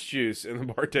orange juice." And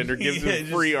the bartender gives him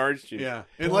free orange juice. Yeah,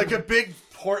 in like a big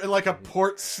port, in like a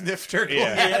port snifter.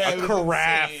 Yeah. it a was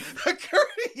carafe. insane.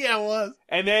 Yeah, it was.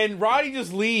 And then Roddy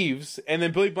just leaves, and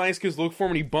then Billy Blanks goes look for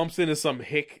him, and he bumps into some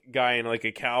hick guy in like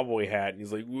a cowboy hat, and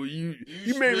he's like, "Well, you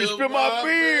made me spilled spill my my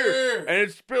beer, beer." and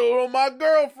it spilled on my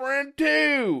girlfriend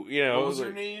too." You know, What was her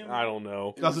like, name? I don't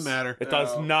know. Doesn't matter. It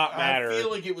does not matter. I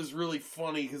feel like it was really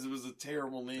funny because it was a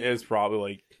terrible name. It's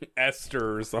probably like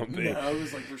Esther or something. No, it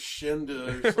was like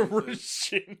Rashinda or something.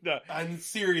 Rashinda. I'm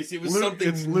serious. It was Luke, something.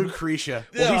 it's Lucretia.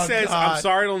 Well, he Oh, says, God. "I'm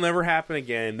sorry, it'll never happen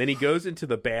again." Then he goes into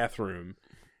the bathroom,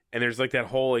 and there's like that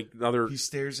whole like another He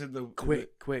stares in the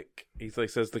quick. He's like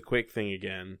says the quick thing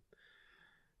again,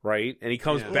 right? And he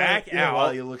comes Yeah. back Yeah, out.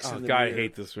 while he looks Oh in the God, I mirror.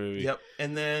 hate this movie. Yep.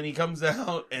 And then he comes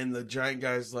out, and the giant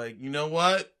guy's like, "You know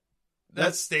what?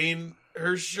 That's stained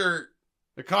her shirt."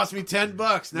 It cost me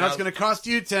 $10. Now it's going to cost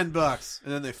you $10,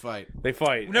 and then they fight. They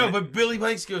fight. No, And but Billy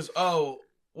Blanks goes, "Oh,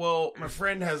 well, my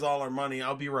friend has all our money.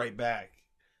 I'll be right back."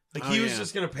 Like he Oh, was yeah.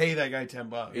 just gonna pay that guy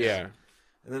 $10. yeah,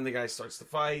 And then the guy starts to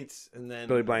fight, and then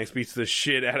Billy Blanks beats the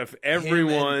shit out of him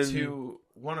everyone. and to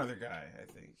one other guy,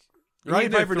 I think. Roddy He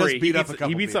did Piper does three. beat He up beats- a couple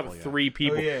He beats people, up yeah. 3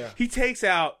 people. Oh, yeah. He takes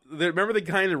out. Remember the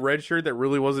guy in the red shirt that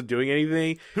really wasn't doing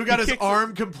anything? Who got He his kicks-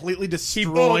 arm completely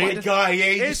destroyed. Oh my god! Yeah,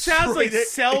 he It sounds like destroyed it.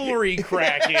 celery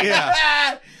cracking.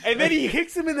 Yeah. And then he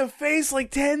hits him in the face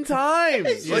like 10 times.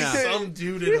 It's Yeah. like some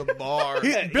dude in a bar.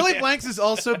 Billy Blanks is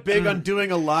also big on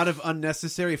doing a lot of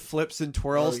unnecessary flips and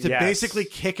twirls to yes. basically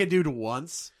kick a dude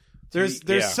once. There's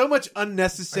Yeah. so much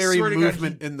unnecessary I swear to God,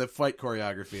 movement in the fight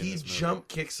choreography. in He this movie. jump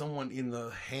kicked someone in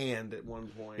the hand at one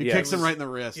point. He Yeah. kicks him right in the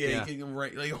wrist. Yeah, Yeah, he kicked him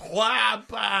right like whap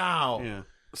pow. yeah.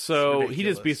 So It's he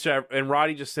just ridiculous. beats Jeff, and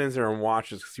Roddy just stands there and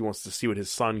watches because he wants to see what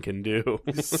his son can do.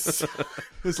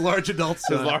 His large adult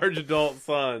son. His large adult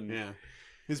son. Yeah.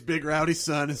 His big rowdy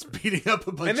son is beating up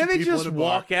a bunch And then of they people just in a bar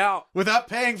walk out. without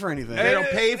paying for anything. They don't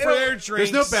pay for their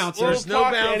drinks. There's no bouncer. There's no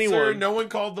Talk to bouncer. anyone. No one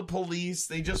called the police.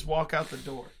 They just walk out the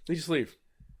door. They just leave.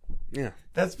 Yeah.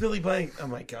 That's Billy Blanks. Oh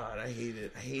my god, I hate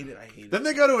it. I hate it. I hate it. Then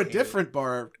they go to a different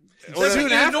bar. Like, soon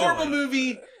in a after. normal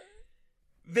movie,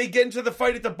 they get into the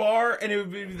fight at the bar, and it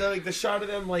would be like the shot of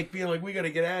them like being like, "We got to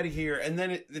get out of here," and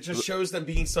then it just shows them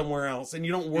being somewhere else, and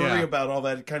you don't worry Yeah. about all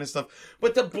that kind of stuff.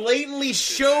 But to blatantly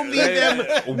show me They- them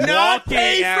not walking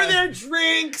pay out. for their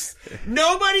drinks,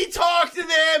 nobody talked to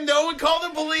them, no one called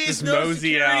the police, Just no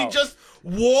mosey security, out. just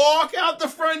walk out the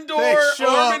front door, They show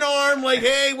arm up. in arm, like,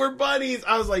 "Hey, we're buddies."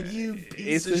 I was like, "You piece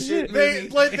It's of a shit shit.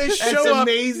 movie." They show up,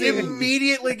 amazing.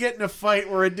 immediately get in a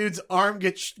fight where a dude's arm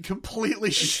gets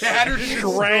completely shattered and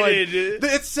Shredded.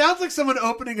 destroyed. It sounds like someone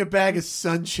opening a bag of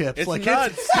Sun Chips. It's like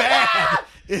nuts. it's bad.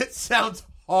 It sounds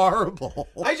horrible.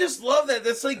 I just love that.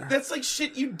 That's like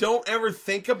shit you don't ever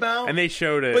think about. And they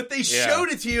showed it. But they Yeah. showed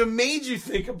it to you and made you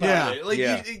think about Yeah. it. Like,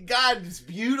 Yeah. God, it's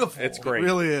beautiful. It's It great.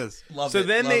 really is. Love So it,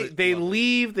 then love they it, they love it.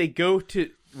 leave. They go to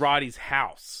Roddy's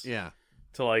house Yeah.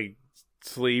 to like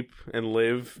sleep and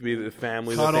live, be the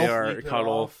family Cuddle. that they are, Sleep it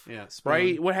cuddle. off. Yeah.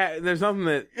 Right? What? There's nothing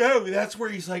that. Yeah, that's where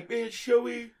he's like, "Man, show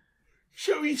me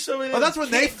Show me some of them. Oh, that's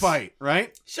when they fight,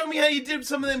 right? Show me how you did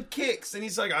some of them kicks. And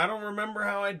he's like, I don't remember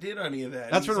how I did any of that.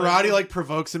 That's when Roddy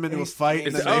provokes him into a fight.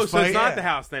 And then they so fight. it's not the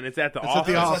house then. It's at the office.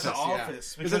 At the office. It's at the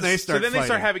office. Because then they start they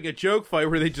start having a joke fight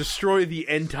where they destroy the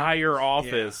entire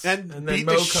office. and then beat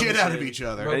Mo the shit comes out in. of each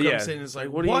other. Mo Yeah. comes in and is like,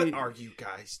 What what, are you- are you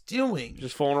guys doing?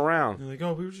 Just fooling around. And they're like,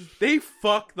 oh, we were just... They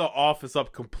fuck the office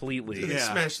up completely. They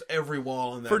Yeah. smashed every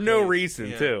wall in that For no place. reason,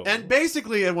 Yeah. too. And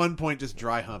basically, at one point, just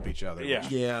dry hump each other. Yeah.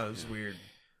 Yeah, it was weird.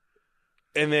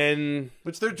 And then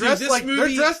Which they're dressed this like movie-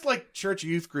 they're dressed like church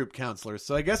youth group counselors,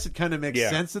 so I guess it kind of makes Yeah.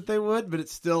 sense that they would, but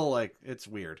it's still like it's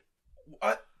weird.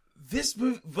 This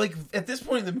movie, like at this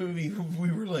point in the movie, we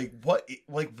were like,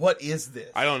 what is this?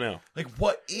 I don't know. Like,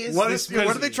 what is What this? is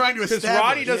what are they trying to Because establish?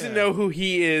 Roddy doesn't Yeah. know who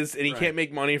he is, and he Right. can't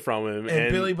make money from him.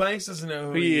 And Billy Banks doesn't know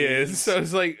who who he is. So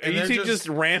it's like, are And you they're two just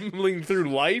rambling through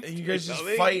life? And you guys just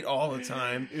Nothing? fight all the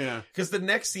time. Yeah. Because the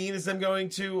next scene is them going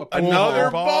to Another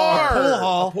another bar. A pool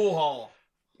hall. A pool hall.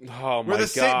 Oh my Where the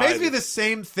same, god! basically the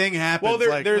same thing happens. well,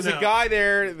 like, there's no. a guy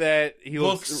there that he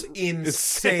Looks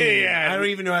insane. Yeah. I don't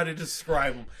even know how to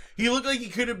describe him. He looked like he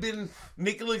could have been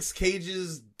Nicolas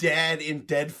Cage's dad in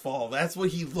Deadfall. That's what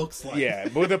he looks like. Yeah,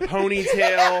 with a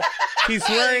ponytail.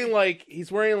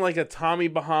 He's wearing like a Tommy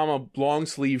Bahama long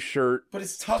sleeve shirt. But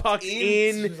it's tucked, Tucked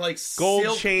in, like gold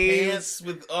silk chains. pants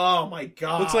with oh my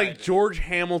god. Looks like George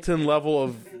Hamilton level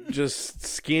of just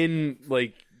skin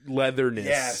like leatherness.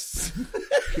 yes.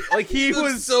 Like he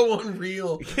Looks was so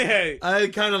unreal. Yeah. I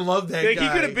kind of love that Like guy. he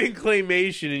could have been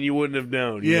claymation and you wouldn't have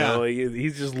known. You Yeah. know? Like, he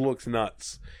just looks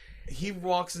nuts. He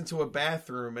walks into a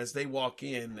bathroom as they walk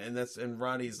in, and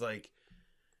Roddy's like,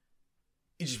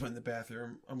 "You just went in the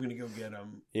bathroom. I'm gonna go get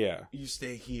him. Yeah. You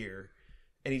stay here."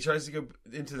 And he tries to go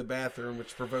into the bathroom,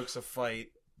 which provokes a fight.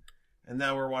 And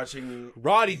now we're watching.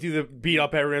 Roddy do the beat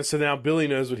up everyone, so now Billy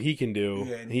knows what he can do.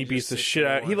 Yeah, and he he beats just the sits shit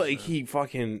there out. He and like watches he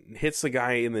fucking hits the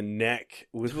guy in the neck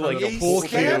with like Yeah, a he pool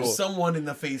stabs cue. someone in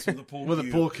the face with a pool with a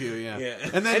cue. pool cue, yeah. Yeah.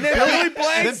 And then, And then Billy, Billy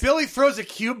Blanks- and then Billy throws a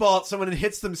cue ball at someone and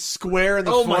hits them square in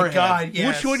the Oh forehead. my god!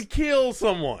 Yes. Which would kill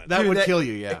someone. That Dude, would kill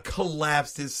you, yeah. It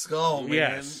collapsed his skull, man.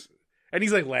 Yes. And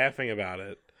he's like laughing about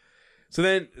it. So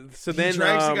then He drags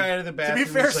the guy out of the To bathroom. be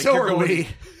fair, He's like, so "You're are going-" we.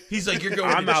 He's like, "You're going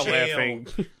I'm to not jail." laughing.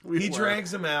 He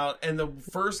drags him out, and the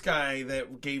first guy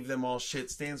that gave them all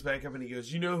shit stands back up and he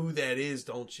goes, "You know who that is,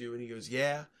 don't you?" And he goes,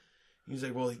 "Yeah." He's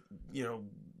like, "Well,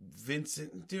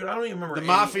 Vincent, dude, I don't even remember The any-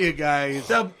 mafia guys.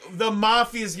 The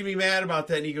mafia's gonna be mad about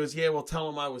that." And he goes, "Yeah, well, tell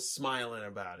him I was smiling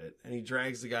about it." And he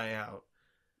drags the guy out,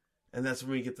 and that's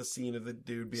when we get the scene of the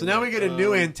dude being. So now like, we get a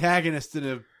new "Oh." antagonist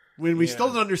when we Yeah. still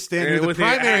don't understand who the With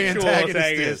primary actual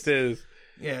antagonist is.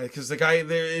 Yeah, because the guy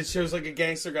there, it shows like a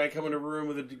gangster guy coming to a room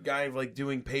with a guy like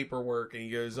doing paperwork, and he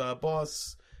goes,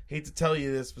 "Boss, hate to tell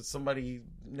you this, but somebody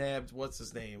nabbed what's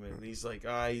his name," and he's like,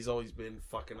 he's always been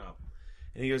fucking up,"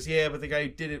 and he goes, "Yeah, but the guy who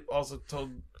did it also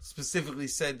specifically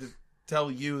said to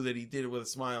tell you that he did it with a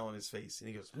smile on his face," and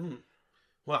he goes,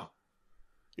 "Well."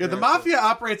 Yeah, the mafia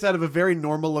operates out of a very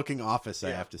normal-looking office, I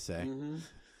have to say. Mm-hmm.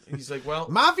 And he's like, "Well,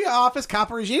 Mafia office, cop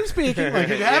regime speaking. Like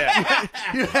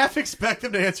you half expect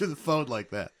them to answer the phone like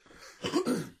that.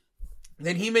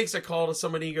 Then he makes a call to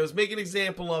somebody. He goes, "Make an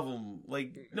example of him.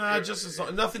 Like,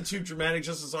 nothing too dramatic,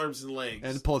 just his arms and legs."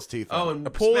 And pull his teeth Oh, out.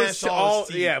 and Pull smash his all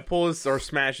his teeth. pull his or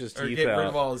smash his Or teeth get out. rid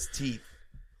of all his teeth.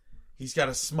 He's got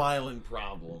a smiling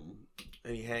problem,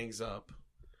 and he hangs up.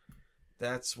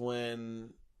 That's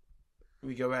when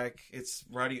we go back. It's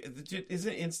Roddy. Dude,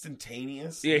 isn't it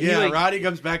instantaneous? Yeah, he Yeah, like, Roddy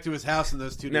comes back to his house and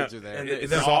those two No, dudes are there. and it's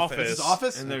their his office. His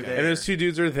office? and they're Okay. there. and those two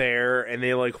dudes are there, and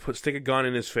they like stick a gun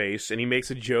in his face, and he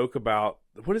makes a joke about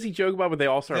what does he joke about? But they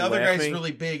all start The other laughing. guy's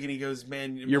really big, and he goes,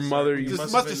 "Man, Your mother- you Just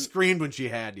must must have have screamed when she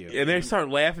had you. and they start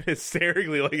laughing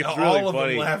hysterically, like it's all really of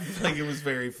funny. them laughed like it was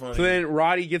very funny." So then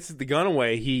Roddy gets the gun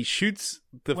away. He shoots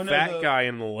the Well, no, fat the- guy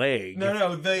in the leg.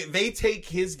 No, they take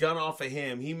his gun off of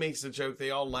him. He makes a joke.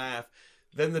 They all laugh.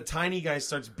 Then the tiny guy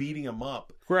starts beating him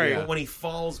up. Right. But when he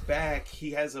falls back,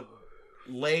 he has a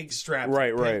leg strap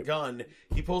Right. gun.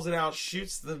 He pulls it out,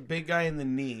 shoots the big guy in the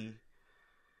knee.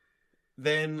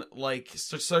 Then, like,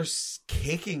 starts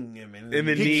kicking him in the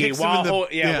He knee kicks him while in the- while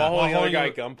yeah, holding the other while guy holding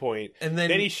at gunpoint. And then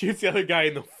Then he shoots the other guy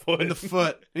in the foot. In the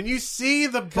foot. And you see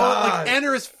the bullet God. like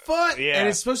enter his foot. Yeah. and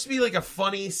it's supposed to be like a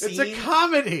funny scene. It's a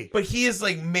comedy. but he is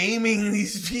like maiming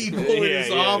these people in Yeah, his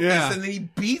yeah. office, Yeah. and then he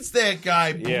beats that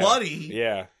guy Yeah. bloody.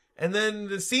 Yeah. And then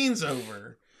the scene's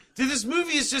over. Dude, this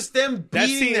movie is just them That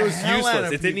beating scene the was hell out useless.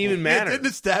 of It didn't people. even matter. It didn't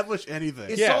establish anything.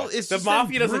 It's Yeah. all- it's the just them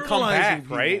mafia doesn't come back, brutalizing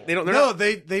right? people. They don't. They're No, not,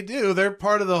 they do. They're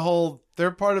part of the whole.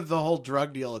 They're part of the whole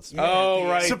drug deal. It's Oh,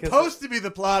 right. 'cause supposed to be the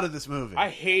plot of this movie. I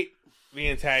hate the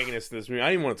antagonists in this movie. I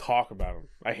don't even want to talk about them.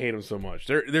 I hate them so much.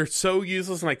 They're so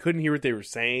useless, and I couldn't hear what they were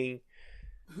saying.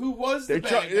 Who was the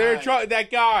bad guy? That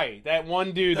guy, that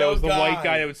one dude that was the white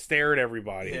guy that would stare at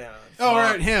everybody. Yeah. Oh,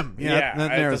 right, him. Yeah,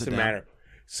 that it narrows doesn't it down. matter.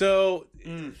 So,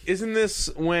 isn't this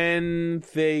when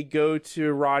they go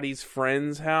to Roddy's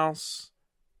friend's house?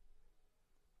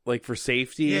 Like, for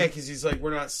safety? Yeah, because he's like,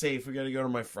 we're not safe. We got to go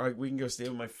to we can go stay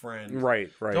with my friend. Right.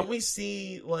 Don't we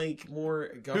see, like, more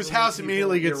government Whose house people?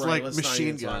 immediately You're gets, right, like, let's not machine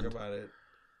even talk gunned. about it.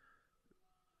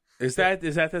 Is that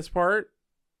this part?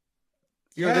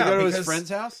 You're going to go to his because- friend's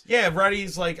house? Yeah,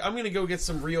 Roddy's like, I'm going to go get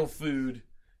some real food.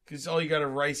 Because all you got are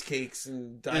rice cakes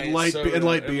and diet light soda and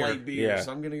light beer. Yeah.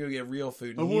 So I'm going to go get real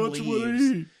food. I And he want to leaves.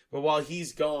 eat. But while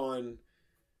he's gone,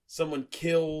 someone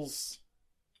kills...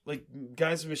 Like,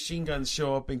 guys with machine guns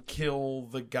show up and kill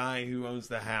the guy who owns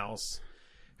the house.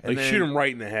 And Like, shoot him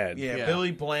right in the head. Yeah,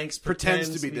 Billy Blanks pretends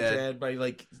to be dead by,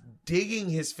 like, digging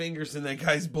his fingers in that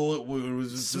guy's bullet wound.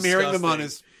 Was just Smearing them on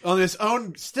his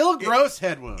own still gross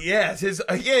head wound. Yeah,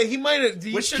 he might have...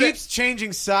 Which keeps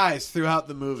changing size throughout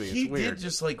the movie. It's He weird. did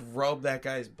just, like, rub that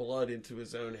guy's blood into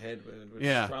his own head wound, which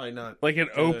is probably not... Like an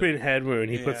good. open head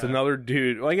wound. He puts Yeah. another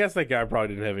dude... Well, I guess that guy probably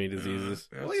didn't have any diseases.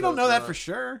 Well, you don't know that for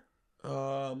sure.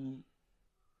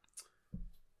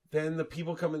 Then the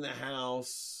people come in the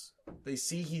house. They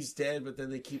see he's dead, but then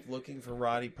they keep looking for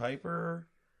Roddy Piper.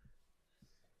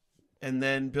 And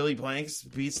then Billy Blanks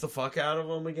beats the fuck out of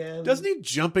him again. Doesn't he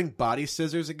jumping body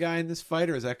scissors a guy in this fight,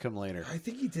 or does that come later? I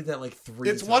think he did that like 3 times.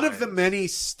 It's one of the many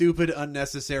stupid,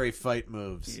 unnecessary fight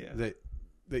moves Yeah.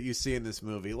 that you see in this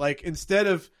movie. Like, instead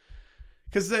of...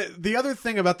 Because the other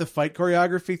thing about the fight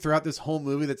choreography throughout this whole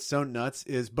movie that's so nuts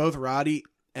is both Roddy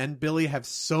and Billy have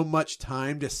so much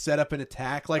time to set up an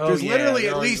attack. Like, there's literally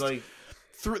at least... Like,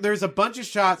 there's a bunch of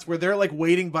shots where they're, like,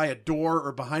 waiting by a door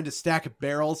or behind a stack of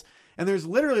barrels, and there's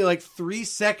literally, like, 3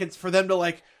 seconds for them to,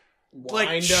 like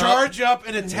charge up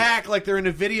and attack like they're in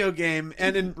a video game.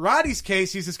 And in Roddy's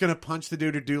case, he's just going to punch the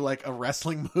dude or do like a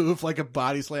wrestling move, like a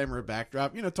body slam or a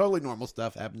backdrop. You know, totally normal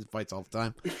stuff. Happens in fights all the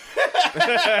time.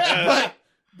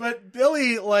 but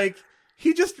Billy, like,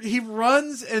 he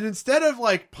runs, and instead of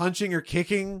like punching or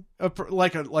kicking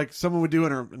like someone would do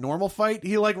in a normal fight,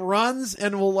 he like runs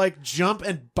and will like jump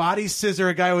and body scissor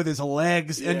a guy with his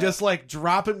legs and just like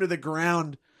drop him to the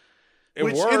ground.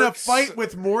 Which works. in a fight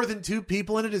with more than 2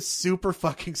 people in it is super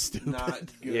fucking stupid. not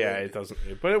good. Yeah, it doesn't.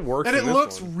 But it works. And in it this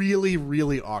looks one. really,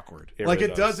 really awkward. It Like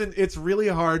really it does. doesn't. It's really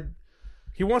hard.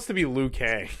 He wants to be Liu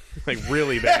Kang, like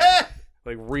really bad,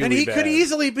 like really. And he bad. could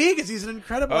easily be because he's an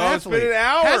incredible Oh, it's athlete. been an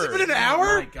hour. Has it been an Oh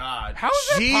hour? my god. How is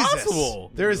that Jesus.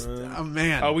 possible? There's oh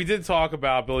man. Oh, we did talk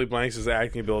about Billy Blanks'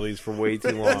 acting abilities for way too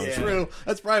long. That's true.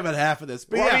 That's probably about half of this.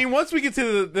 But Well, yeah, I mean, once we get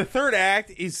to the third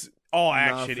act, is all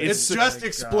action. Nothing. it's oh just my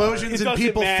explosions It and doesn't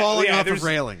people matter. falling Yeah, off of there's-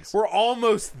 railings. We're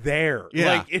almost there. Yeah.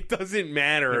 Like it doesn't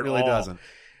matter. It at really all. doesn't.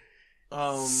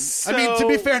 So, I mean, to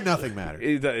be fair, nothing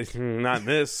matters. not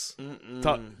this.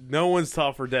 No one's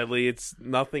tough or deadly. It's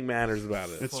nothing matters about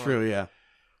it. It's true. Yeah,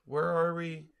 Where are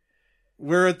we?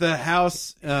 we're at the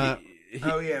house. Oh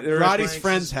yeah, They're- Roddy's Blanks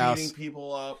friend's is house. beating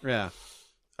people up. Yeah,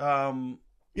 Um,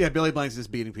 yeah. Billy Blanks is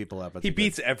beating people up. That's He a good-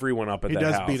 beats everyone up at He that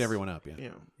does house. beat everyone up. Yeah. yeah.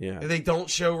 Yeah. They don't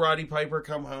show Roddy Piper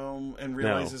come home and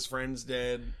realize No. his friend's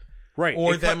dead, Right.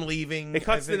 or It them leaving. It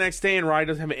cuts to the next day, and Roddy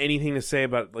doesn't have anything to say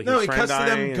about like No, his it friend cuts to dying.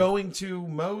 them and- going to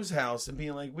Moe's house and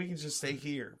being like, "We can just stay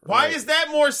here." Why is that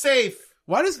more safe?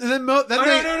 Why does and then No, they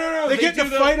no. they get in a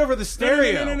do fight over the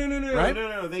stereo? No, right?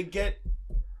 no. They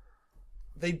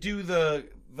do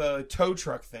the tow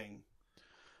truck thing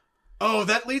Oh,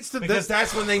 that leads to because this.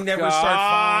 that's when they never God. start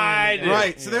firing.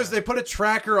 Right. So Yeah. they put a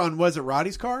tracker on. Was it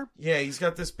Roddy's car? Yeah, he's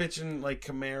got this bitchin' like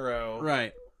Camaro.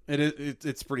 Right.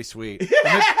 It's pretty sweet.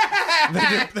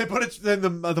 And they put it. Then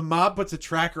the mob puts a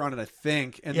tracker on it, I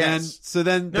think, and Yes.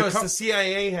 then No, the it's the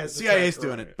CIA has the CIA's tracker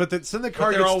doing on it, but then the But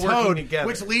car they're all gets working towed, together.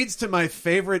 which leads to my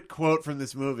favorite quote from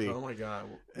this movie. Oh my god!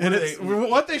 And What are it's they-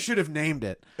 what they should have named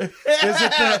it. Is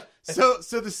it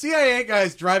so the CIA guy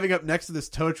is driving up next to this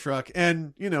tow truck,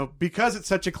 and you know, because it's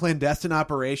such a clandestine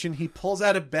operation, he pulls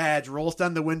out a badge, rolls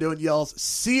down the window, and yells,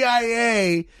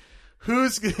 "CIA!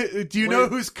 Do you know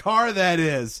whose car that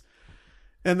is?"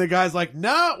 And the guy's like,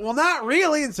 "No, well, not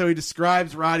really." And so he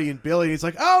describes Roddy and Billy. He's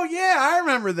like, "Oh yeah, I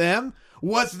remember them.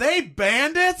 Was they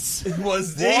bandits?"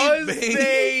 was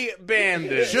they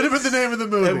bandits? Should have been the name of the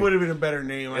movie. That would have been a better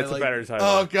name. It's a better title.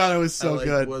 Oh god, it was so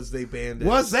good. Was they bandits?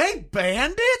 Was they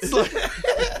bandits?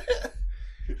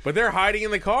 But they're hiding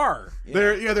in the car.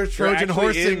 They're Trojan actually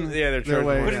horsing. they're their Trojan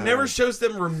way But horsing. it down. never shows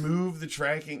them remove the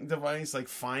tracking device, like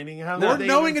finding how. or they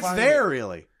knowing even it's find there. it.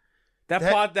 Really,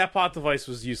 That plot device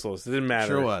was useless. It didn't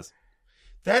matter. sure was.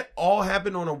 That all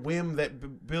happened on a whim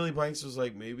that Billy Blanks was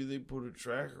like, maybe they put a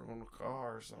tracker on the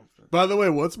car or something. By the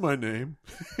way, what's my name?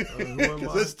 Who am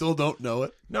Because I still don't know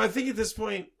it. No, I think at this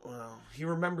point, well, he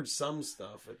remembered some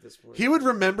stuff at this point. He would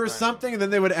remember something, and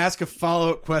then they would ask a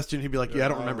follow-up question. He'd be like, yeah, I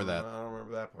don't remember that. I don't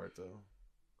remember that part, though.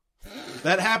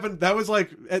 That happened. That was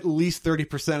like at least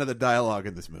 30% of the dialogue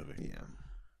in this movie. Yeah.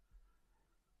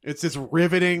 It's as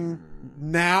riveting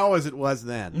now as it was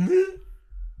then.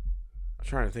 I'm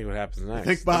trying to think what happens next. I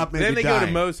think Bob may Then be they go to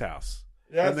dying. Moe's house.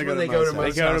 That's Then when they go to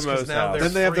Moe's house. 'Cause now they're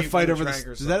Then they have the free fight from over the.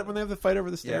 tracker Is that when they have the fight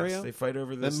over the stereo? Yes, they fight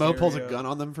over the Then stereo. Mo pulls a gun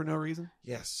on them for no reason.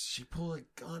 Yes, she pulled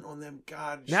a gun on them.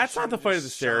 God, That's not the fight of the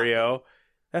stereo.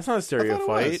 That's not a stereo I thought it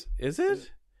fight, was. is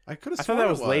it? I could have. I thought that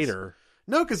was later.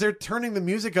 No, because they're turning the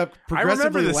music up I progressively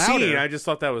remember the louder. scene. I just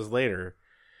thought that was later.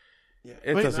 Yeah.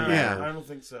 It Wait, doesn't no, matter. I don't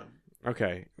think so.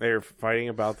 Okay, they're fighting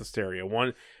about the stereo.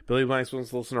 One, Billy Blanks wants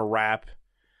to listen to rap,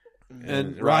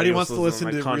 And Roddy wants to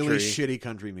listen to country. really shitty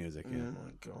country music. Yeah. Oh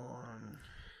my god.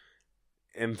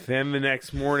 And then the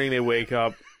next morning they wake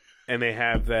up and they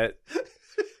have that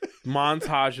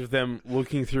montage of them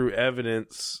looking through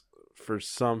evidence for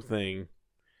something.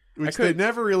 Which they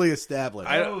never really established.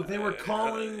 They were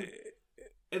calling.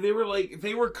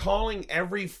 They were calling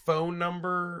every phone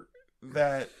number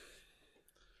that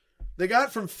They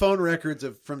got from phone records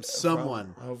from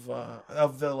someone.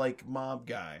 of the like mob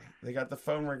guy. They got the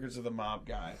phone records of the mob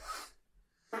guy.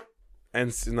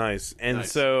 And nice. And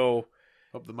Nice. so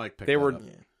Hope the mic picked they that were. up.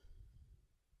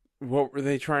 What were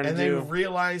they trying And to they do?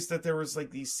 realized that there was like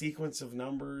these sequence of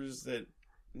numbers that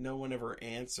no one ever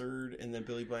answered, and then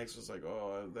Billy Blanks was like,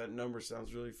 "Oh, that number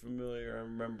sounds really familiar. I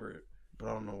remember it, but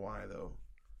I don't know why though."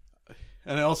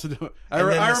 And I also don't. I And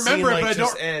then the remember scene, it, like, but I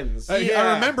just don't. ends.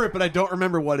 I remember it, but I don't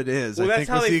remember what it is. Well, I that's think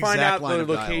how was they the find exact out line the of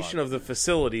location dialogue. of the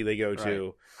facility they go to.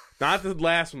 Right. Not the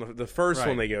last one, the first Right.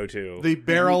 one they go to. The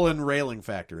barrel and railing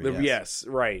factory. Yes,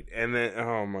 right. And then,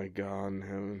 oh my god,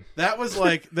 heaven. That was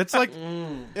like that's like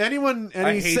anyone.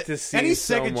 I hate this scene any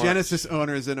so Sega much. Genesis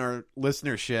owners in our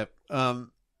listenership.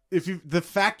 If you the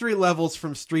factory levels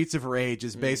from Streets of Rage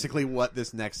is basically what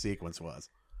this next sequence was.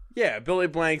 Yeah, Billy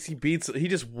Blanks. He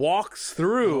just walks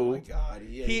through. Oh my god!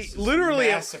 Yeah, He he's just literally-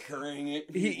 massacring it.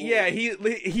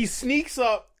 He sneaks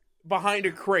up behind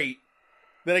a crate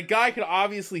that a guy could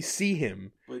obviously see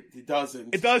him. but it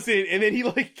doesn't. It doesn't, and then he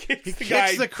like kicks the kicks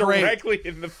guy the crate. directly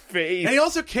in the face. And he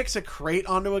also kicks a crate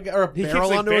onto a guy or a He barrel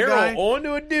kicks a onto barrel a guy.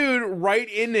 onto a dude right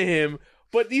into him.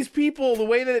 But these people, the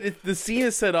way that the scene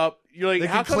is set up, you're like, They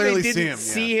how can come they clearly didn't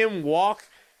see see him walk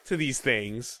to these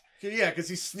things? Yeah, because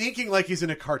he's sneaking like he's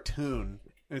in a cartoon.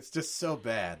 It's just so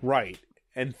bad. Right.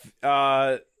 And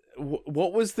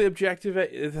what was the objective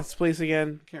at this place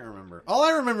again? Can't remember. All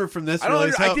I remember from this I don't. really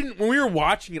is how, I didn't. When we were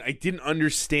watching it, I didn't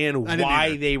understand I didn't why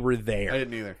either. they were there. I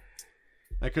didn't either.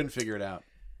 I couldn't figure it out,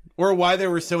 or why they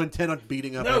were so intent on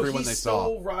beating up no, everyone he they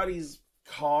stole saw. Roddy's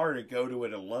car to go to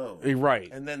it alone. Right.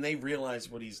 And then they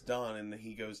realize what he's done, and then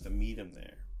he goes to meet him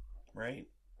there. Right?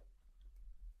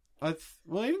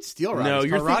 Well, he didn't steal Roddy's No, car.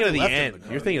 you're Roddy thinking of the left him end. the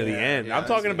car. You're thinking of the end. Yeah, I'm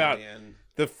talking he's about the end.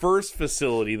 the first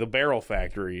facility, the barrel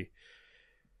factory.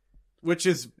 which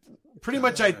is pretty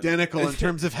much identical in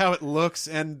terms of how it looks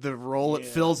and the role it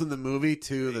fills in the movie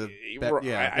to the. I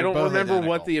they're don't both remember what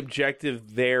identical. the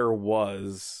objective there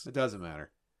was. It doesn't matter.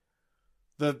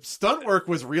 The stunt work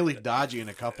was really dodgy in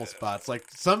a couple spots. Like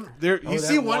you that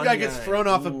see one one guy gets guy. thrown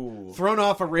off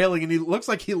Ooh. a railing, and he looks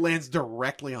like he lands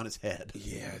directly on his head.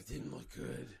 Yeah, it didn't look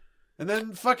good. And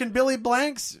then fucking Billy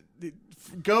Blanks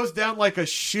goes down like a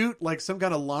chute, like some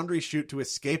kind of laundry chute to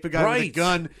escape a guy with a Right.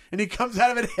 gun, and he comes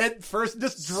out of it head first and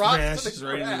just drops to Smashes the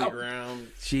right into the ground. ground.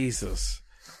 Jesus.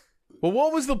 Well,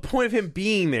 what was the point of him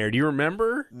being there? Do you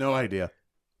remember? No idea.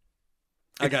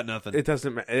 I got nothing. It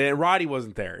doesn't matter. And Roddy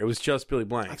wasn't there. It was just Billy I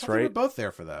Blanks, thought they were right? both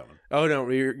there for that one. Oh no,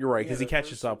 you're right because Yeah, he the catches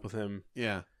first up with him.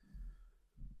 Yeah.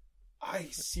 I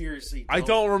seriously I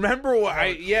don't remember what.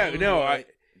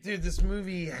 Dude, this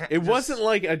movie. It wasn't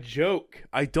like a joke.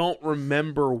 I don't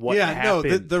remember what yeah,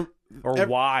 happened no, or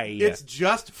why. It's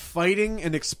just fighting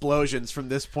and explosions from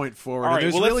this point forward. All right,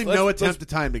 and there's well, really no let's- attempt to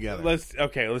time together. What's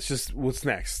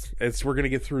next? We're gonna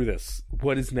get through this.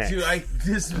 What is next? Dude,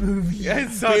 this movie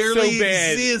It sounds barely so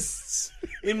bad. exists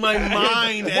in my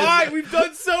mind. Why? We've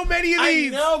done so many of I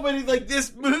these. know, but it's like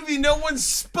this movie, no one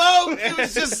spoke. It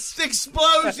was just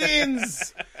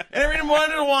explosions. And every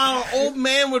once in a while, an old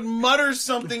man would mutter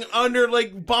something under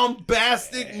like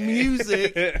bombastic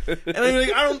music, and I'm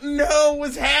like, I don't know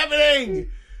what's happening.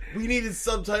 We needed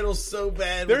subtitles so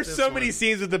bad. There's so many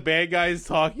scenes with the bad guys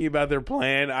talking about their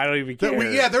plan. I don't even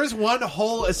care. There's one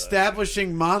whole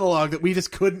establishing monologue that we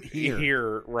just couldn't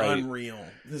hear. Right. Unreal.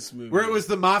 This movie. Where it was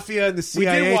the mafia and the We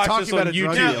CIA did watch talking this about on a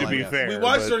drug YouTube, deal. to be fair. We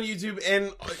watched but- it on YouTube,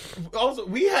 and also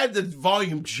we had the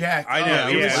volume jacked. I know.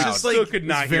 It was Yeah, just still like could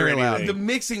not very hear loud. anything. the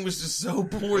mixing was just so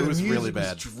poor. It The was music really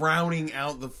bad. was drowning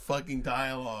out the fucking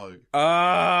dialogue.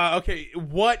 Okay,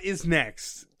 what is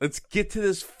next? Let's get to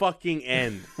this fucking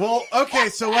end. Well, okay,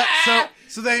 so what?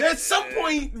 So they At some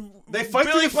point, They fight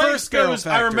Billy through the first barrel goes,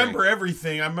 I factory. remember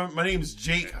everything. My name's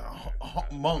Jake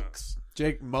Monks.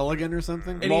 Jake Mulligan or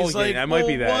something. And he's Mulligan, like, that might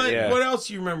be that, What, yeah. what else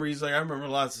do you remember? He's like, I remember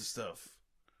lots of stuff.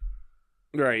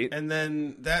 Right. And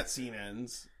then that scene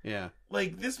ends. Yeah.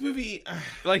 Like, this movie...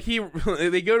 Like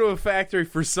they go to a factory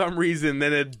for some reason,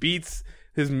 then it beats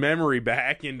his memory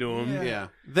back into him. Yeah.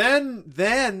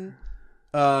 Then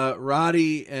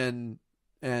Roddy and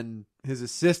his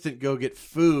assistant go get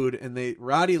food, and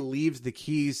Roddy leaves the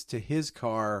keys to his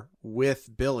car with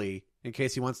Billy in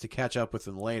case he wants to catch up with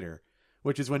him later.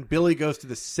 Which is when Billy goes to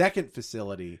the second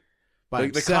facility by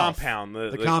Like the himself. compound,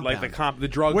 The compound. like the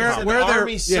drug Where compound. they're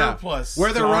Army surplus.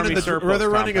 where they're It's an running Army surplus where they're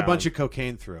running a compound. bunch of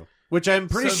cocaine through, which I'm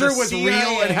pretty So sure the was CIA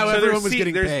real and how So everyone was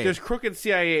getting paid. There's crooked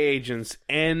CIA agents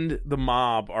and the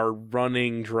mob are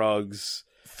running drugs.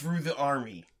 Through the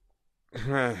army.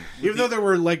 Even though there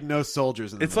were like no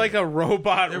soldiers in the It's like a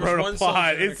robot There was wrote one a soldier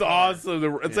plot. in the It's car.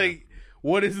 awesome. It's like,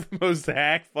 what is the most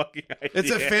hack fucking idea? It's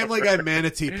a Family Guy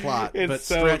manatee plot, It's but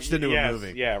so- stretched into yes, a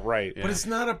movie. Yeah, right. But it's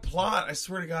not a plot. I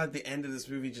swear to God, the end of this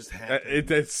movie just happened.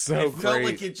 It's so It felt great.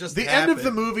 like it just The happened. end of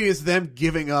the movie is them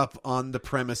giving up on the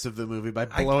premise of the movie by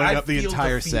blowing I up the feel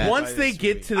entire defeated. set. Once by they this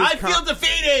get movie. to this I feel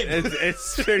defeated!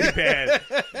 it's pretty bad.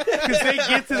 Because they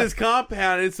get to this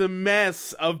compound, it's a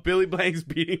mess of Billy Blanks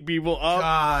beating people up,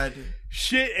 God.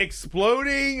 shit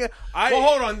exploding. Well,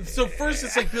 hold on. So first,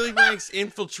 it's like Billy Blanks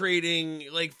infiltrating,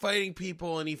 like fighting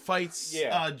people, and he fights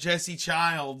Jesse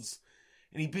Childs,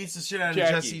 and he beats the shit out of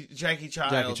Jackie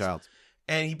Childs. Jackie Childs.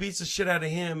 And he beats the shit out of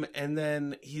him, and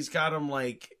then he's got him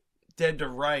like dead to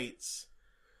rights,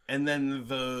 and then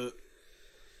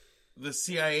the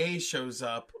CIA shows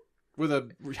up With a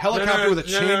helicopter with a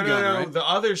chain gun, no. right? The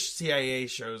other CIA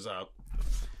shows up.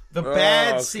 The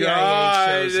bad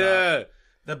CIA shows up.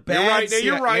 The bad right. No,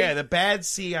 you're right. Yeah, the bad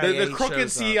CIA. The crooked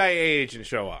shows up. CIA agents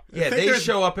show up. Yeah, think they there's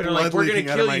show up and are like, blood "We're going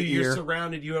to leaking out kill of you. my You're ear."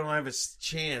 surrounded. You don't have a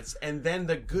chance." And then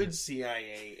the good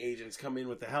CIA agents come in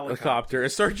with the helicopter. Helicopter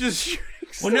and start just shooting.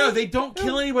 Well, no, they don't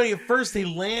kill anybody at first. They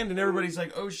land, and everybody's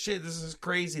like, "Oh shit, this is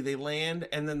crazy." They land,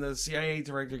 and then the CIA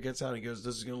director gets out and goes,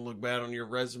 "This is going to look bad on your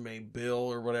resume, Bill,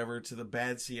 or whatever," to the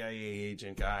bad CIA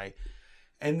agent guy.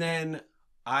 And then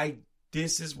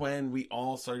this is when we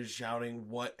all started shouting,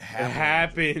 "What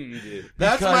happened?"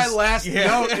 That's Because- my last yeah.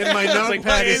 note in my It's like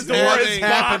notepad. his Is door, what his is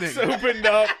box happening? opened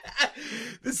up.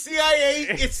 The CIA.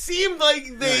 It seemed like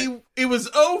it was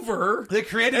over. They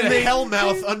created And a they-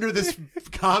 hellmouth under this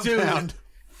compound.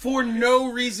 For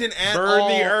no reason at Burn all.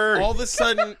 the earth. All of a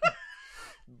sudden,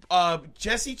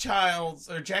 Jackie Childs,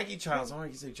 I don't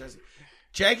want to say Jesse.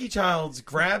 Jackie Childs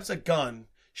grabs a gun,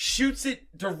 shoots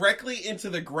it directly into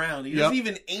the ground. He doesn't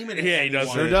even aim it at Yeah, he anyone,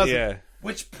 does. Sure doesn't. Yeah.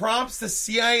 which prompts the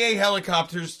CIA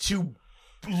helicopters to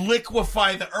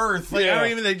liquefy the earth. Like,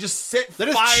 Yeah. they just set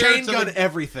They fire just chain to gun the,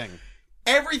 everything.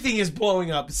 everything is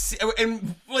blowing up.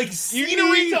 And, like, You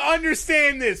scenery. need to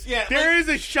understand this. Yeah, There is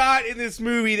a shot in this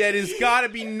movie that has got to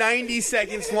be 90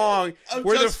 seconds long Of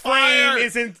where the just frame fire.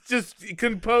 isn't just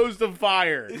composed of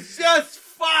fire. It's just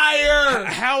fire!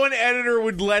 How an editor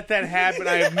would let that happen,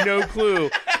 I have no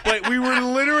clue. But we were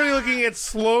literally looking at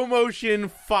slow motion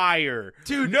fire.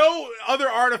 Dude. No other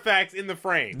artifacts in the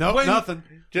frame. Nope, When- nothing.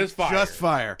 Just fire. Just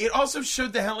fire. It also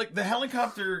showed the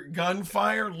helicopter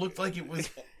gunfire looked like it was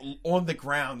on the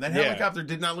ground. That Yeah. helicopter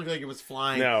did not look like it was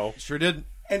flying. No. Sure didn't.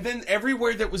 And then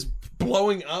everywhere that was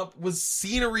blowing up was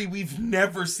scenery we've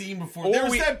never seen before. Or There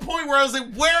was that point where I was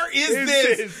like, "Where is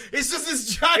this? It's just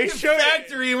this giant It showed-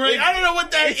 factory." And we're like, "I don't know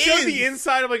what that It is." showed the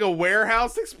inside of like a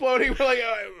warshouse exploding. We're like,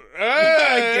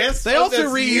 I guess They so. also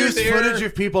That's reused there. footage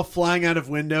of people flying out of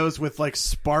windows with like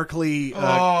sparkly,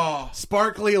 Oh.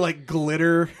 sparkly like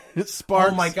glitter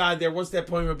sparks. Oh my God! There was that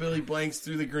point where Billy Blanks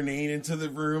threw the grenade into the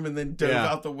room and then dove Yeah.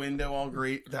 out the window. All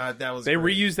great. That was They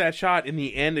great. reused that shot in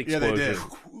the end Yeah, explosion. they did.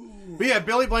 But yeah,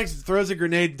 Billy Blanks throws a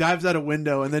grenade, dives out a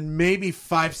window, and then maybe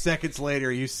 5 seconds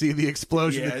later, you see the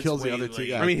explosion Yeah, that it's kills the way other two late.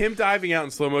 guys. I mean, him diving out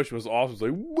in slow motion was awesome. It was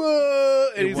like, whoa!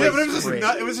 And he's yeah, like, but it was just great.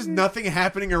 it was just nothing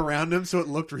happening around him, so it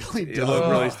looked really it dumb. looked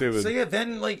really stupid. So yeah,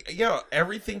 then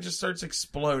everything just starts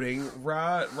exploding.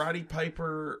 Roddy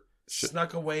Piper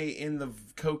snuck away in the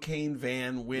cocaine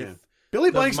van with Billy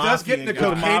Blanks does get in a mafia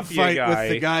guy. cocaine fight guy. with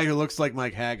the guy who looks like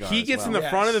Mike Hagar. He as gets well. in the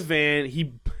front of the Yes. van.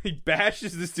 He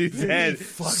bashes this dude's head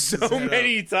fucks so his head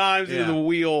many times Yeah. into the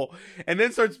wheel, and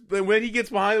then when he gets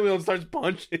behind the wheel and starts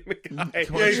punching the guy. Yeah,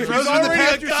 he He's throws him in the already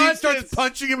passenger seat and starts unconscious.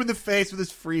 punching him in the face with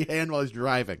his free hand while he's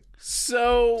driving.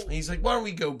 So And he's like, why don't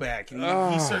we go back? And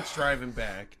he starts driving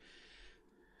back.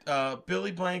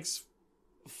 Billy Blanks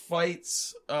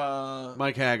fights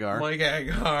Mike Hagar. Mike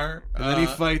Hagar. And then he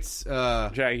fights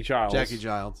Jackie Childs. Jackie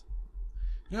Childs.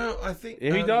 No, I think...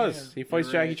 Yeah, he does. yeah, He fights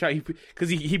you're Jackie Childs because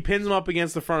he pins him up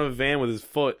against the front of a van with his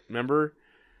foot. Remember?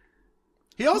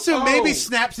 He also Oh. maybe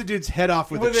snaps a dude's head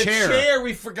off with, With a chair. a chair,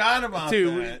 we forgot about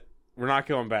Dude, that. we're not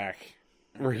going back.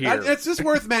 We're here. It's just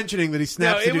worth mentioning that he No,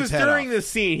 snaps a it dude's was head during off. the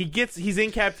scene. He's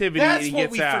in captivity That's and he what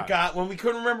gets we out. forgot when we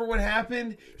couldn't remember what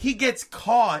happened. He gets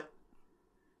caught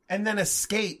and then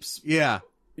escapes Yeah.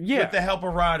 Yeah, with the help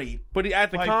of Roddy. but at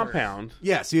the Piper. compound.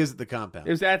 Yes, he is at the compound.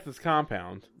 It was at this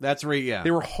compound. That's where, yeah. They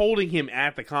were holding him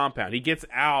at the compound. He gets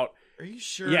out. Are you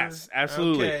sure? Yes,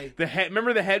 absolutely. Okay. The head.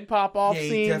 Remember the head pop off Yeah, he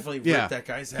scene? definitely ripped Yeah. that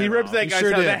guy's head He rips off. that He guy's sure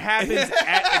head. did. That happens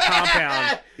at the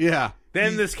compound. Yeah.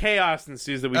 Then this chaos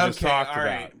ensues that we just talked all about.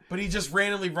 right. But he just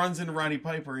randomly runs into Roddy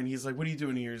Piper and he's like, what are you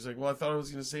doing here? He's like, well, I thought I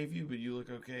was going to save you, but you look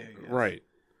okay. I guess. Right.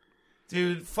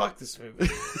 Dude, fuck this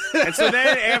movie. And so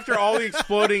then after all the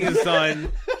exploding is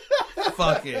done,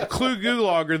 Fuck it. Clue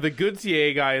Gulager, the good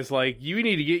TA guy, is like, you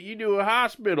need to get you to a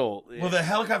hospital. Well, the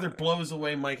helicopter blows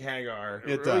away Mike Hagar.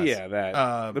 It Oh, does. yeah,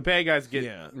 that. The bad guys get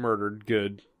yeah. murdered.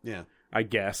 Good, Yeah. I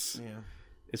guess. Yeah.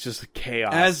 It's just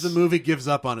chaos. As the movie gives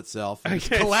up on itself, it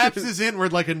guess. collapses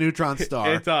inward like a neutron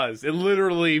star. It does. It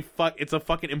literally, it's a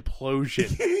fucking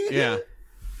implosion. Yeah.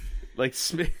 Like,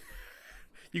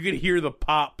 you could hear the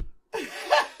pop.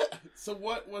 So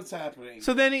what's happening?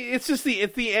 So then it's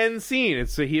the end scene.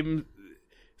 It's him.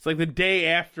 It's like the day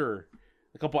after,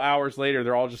 a couple hours later,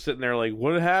 they're all just sitting there like,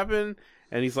 what happened?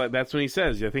 And he's like, that's when he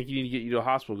says, I think you need to get you to a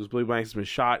hospital because Billy Blanks has been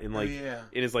shot in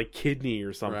in his like kidney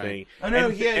or something. Right. I know,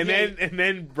 and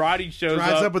then Roddy shows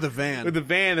Drives up up with a van. With the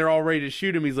van, they're all ready to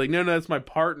shoot him. He's like, no, that's my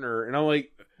partner. And I'm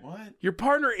like, What? your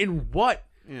partner in what?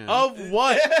 Yeah. Of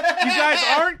what? You guys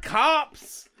aren't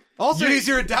cops. Also, he's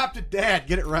your adopted dad.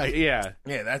 Get it right. Yeah.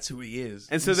 Yeah, that's who he is.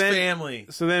 And so His then family.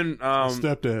 So then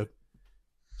Stepdad.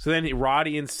 So then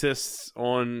Roddy insists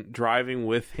on driving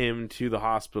with him to the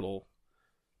hospital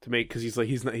to make because he's shit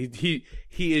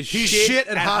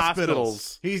at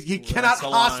hospitals. He cannot that's the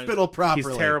line. hospital properly.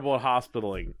 He's terrible at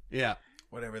hospitaling. Yeah.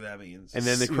 Whatever that means. And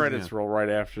then the Excuse credits me. roll right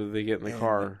after they get in the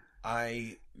car.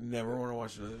 I never want to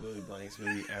watch another Billy Blanks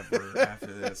movie ever after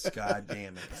this. God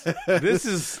damn it. This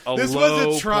is a This low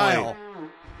was a trial. point.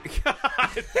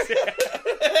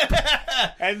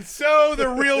 And so the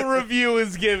real review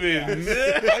is given.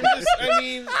 I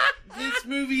mean, this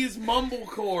movie is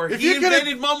mumblecore. He you could've-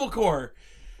 invented mumblecore.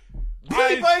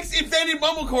 Billy Blanks invented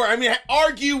mumblecore. I mean,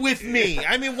 argue with me.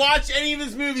 I mean, watch any of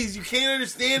his movies. You can't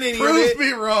understand any of Prove it.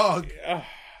 me wrong. Oh,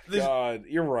 God,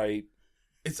 you're right.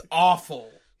 It's awful.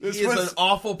 This He is was- an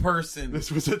awful person.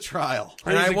 This was a trial.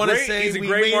 And He's I a want to great- say he's a we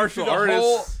great made it martial through the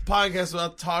whole artist. podcast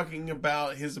without talking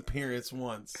about his appearance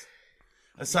once.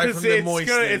 Aside It's, from the it's,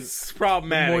 moistness. it's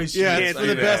problematic. moist- Yeah, You it's can't for do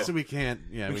the that. best that we can't.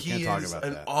 Yeah, we he can't talk is about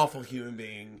an that. awful human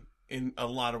being in a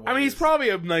lot of ways. I mean, he's probably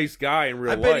a nice guy in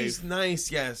real I bet life. he's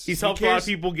nice, yes. He's He helped a lot of cares-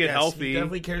 people get yes, healthy. He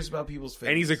definitely cares about people's fitness.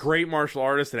 And he's a great martial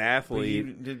artist and But athlete.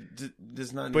 he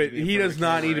does not need But to be in he front does of a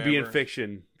not need to camera be in ever.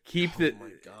 fiction. Keep the. Oh my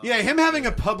God. Yeah, him having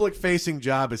a public-facing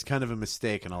job is kind of a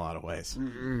mistake in a lot of ways.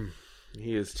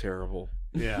 He is terrible.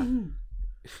 Yeah,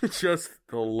 Just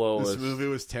the lowest. this movie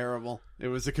was terrible. It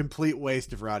was a complete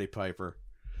waste of Roddy Piper,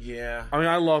 Yeah. I mean,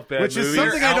 I love bad which movies. is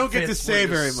something I don't get to outfits say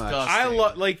were very disgusting. much. I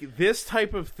love like this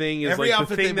type of thing is Every like the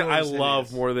outfit thing they that I wore was love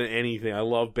hideous. more than anything. I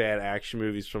love bad action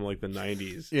movies from like the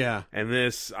 90s. Yeah, And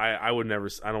this, I would never.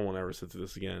 I don't want to ever sit through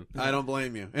this again. I don't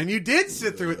blame you. And you did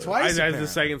sit through it twice. That's the apparently.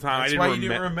 second time. That's I why didn't you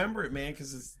didn't remember. remember it, man,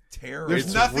 because it's terrible. There's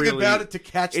It's nothing really- about it to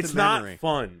catch It's the not memory.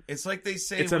 fun. It's like they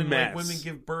say It's a when like, mess. women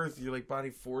give birth, your like body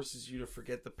forces you to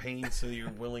forget the pain, so you're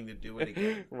willing to do it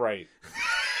again. Right.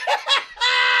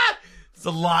 It's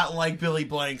a lot like Billy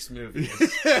Blank's movies.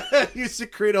 You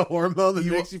secrete a hormone that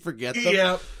makes you forget them.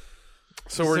 Yep.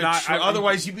 So we're not.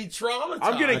 otherwise, you'd be traumatized.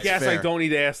 I'm gonna That's guess fair. I don't need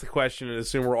to ask the question and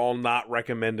assume we're all not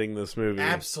recommending this movie.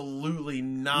 Absolutely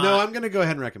not. No, I'm going to go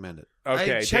ahead and recommend it.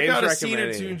 Okay, check Dave's out a scene or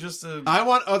recommending two it. just to. I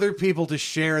want other people to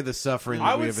share the suffering that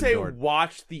I we would have say endured.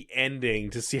 watch the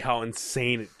ending to see how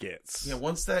insane it gets. Yeah,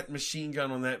 once that machine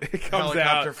gun on that comes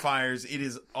helicopter out. fires, it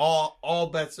is all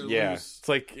bets are Yeah, loose. it's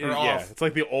like Or off. it's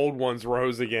like the old ones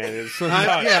rose again. It's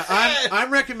not-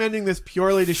 I'm recommending this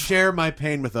purely to share my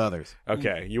pain with others.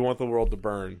 Okay, you want the world to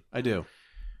burn. I do.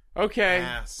 Okay,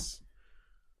 Ass.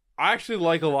 I actually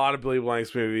like a lot of Billy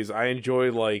Blank's movies. I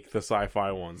enjoy like the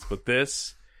sci-fi ones, but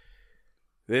this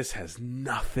has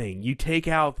nothing. You take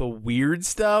out the weird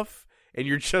stuff, and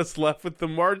you're just left with the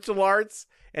martial arts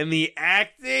and the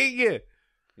acting.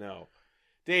 No,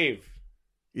 Dave.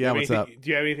 Yeah, what's up? Do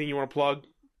you have anything you want to plug?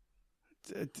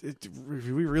 Are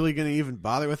we really going to even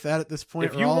bother with that at this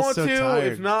point? If you want to,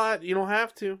 tired. if not, you don't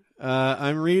have to.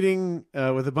 I'm reading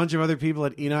with a bunch of other people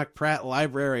at Enoch Pratt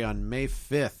Library on May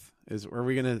 5th. Is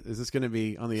this gonna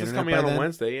be on the internet? It's coming out on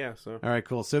Wednesday, yeah. So all right,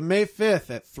 cool. So May 5th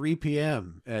at 3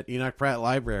 p.m. at Enoch Pratt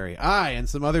Library, I and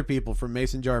some other people from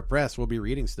Mason Jar Press will be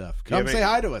reading stuff. Come say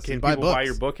hi to us. Can and people buy books. buy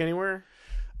your book anywhere?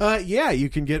 Yeah, you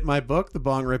can get my book, The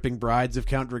Bong Ripping Brides of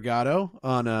Count Dragato,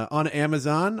 on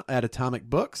Amazon at Atomic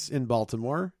Books in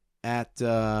Baltimore. At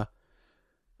I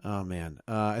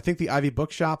think the Ivy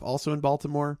Bookshop, also in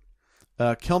Baltimore.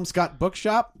 Kelmscott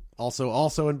Bookshop,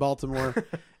 also in Baltimore.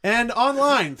 And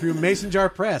online through Mason Jar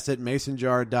Press at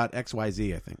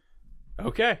masonjar.xyz, I think.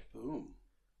 Okay. Boom.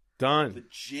 Done.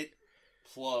 Legit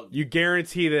plug. You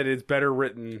guarantee that it's better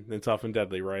written than Tough and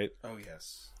Deadly, right? Oh,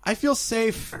 yes. I feel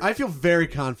safe. I feel very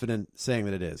confident saying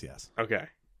that it is, yes. Okay.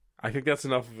 I think that's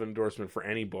enough of an endorsement for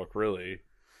any book, really.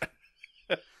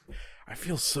 I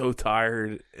feel so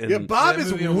tired. Yeah, Bob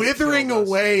is withering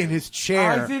away in his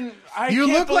chair. You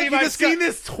look like I've seen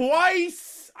this twice.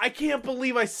 I can't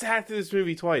believe I sat through this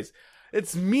movie twice.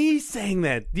 It's me saying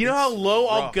that. Do you know how low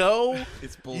I'll go?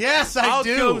 It's bullshit. Yes, I'll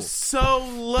do. go so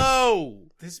low.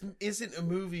 This isn't a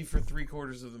movie for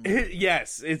 3/4 of the movie.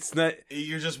 Yes, it's not.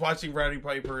 You're just watching Rowdy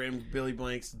Piper and Billy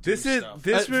Blank's This stuff.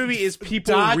 movie is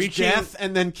people Dodge reaching death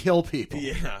and then kill people.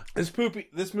 Yeah. This movie.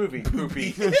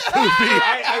 Poopy.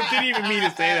 I didn't even mean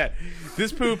to say that.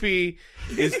 This poopy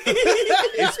is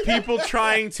people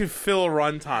trying to fill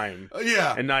runtime.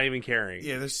 Yeah. And not even caring.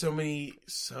 Yeah, there's so many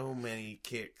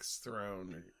kicks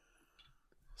thrown.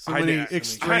 So many I never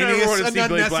extraneous want to and see Billy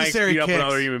Blanks unnecessary beat up kicks.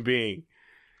 another human being.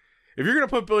 If you're gonna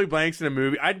put Billy Blanks in a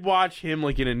movie, I'd watch him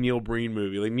like in a Neil Breen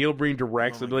movie. Like Neil Breen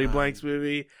directs a Billy Blanks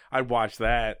movie, I'd watch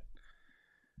that.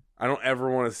 I don't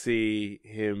ever want to see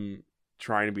him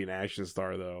trying to be an action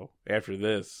star though. After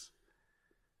this,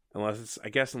 unless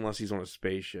he's on a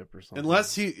spaceship or something.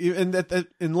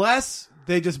 Unless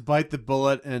they just bite the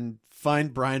bullet and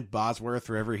find Brian Bosworth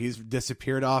wherever he's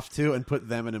disappeared off to and put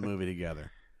them in a movie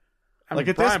together. At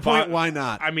this point, why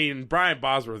not? I mean, Brian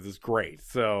Bosworth is great,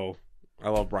 so I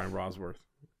love Brian Bosworth.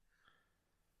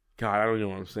 God, I don't know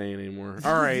what I'm saying anymore.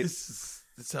 All right.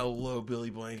 That's how low Billy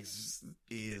Blanks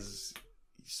is.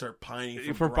 You start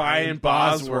pining for Brian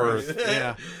Bosworth.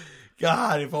 Yeah.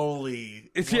 God, if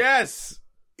only. It's yes.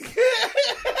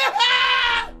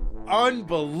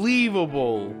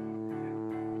 Unbelievable.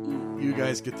 You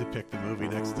guys get to pick the movie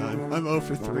next time. I'm 0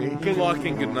 for 3. Good luck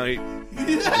and good night.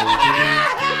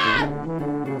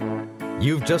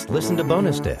 You've just listened to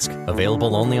Bonus Disc,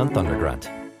 available only on Thundergrunt.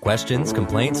 Questions,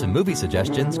 complaints, and movie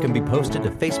suggestions can be posted to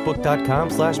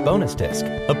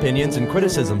facebook.com/bonusdisc. Opinions and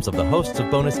criticisms of the hosts of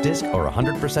Bonus Disc are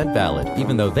 100% valid,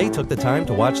 even though they took the time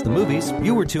to watch the movies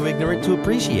you were too ignorant to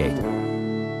appreciate.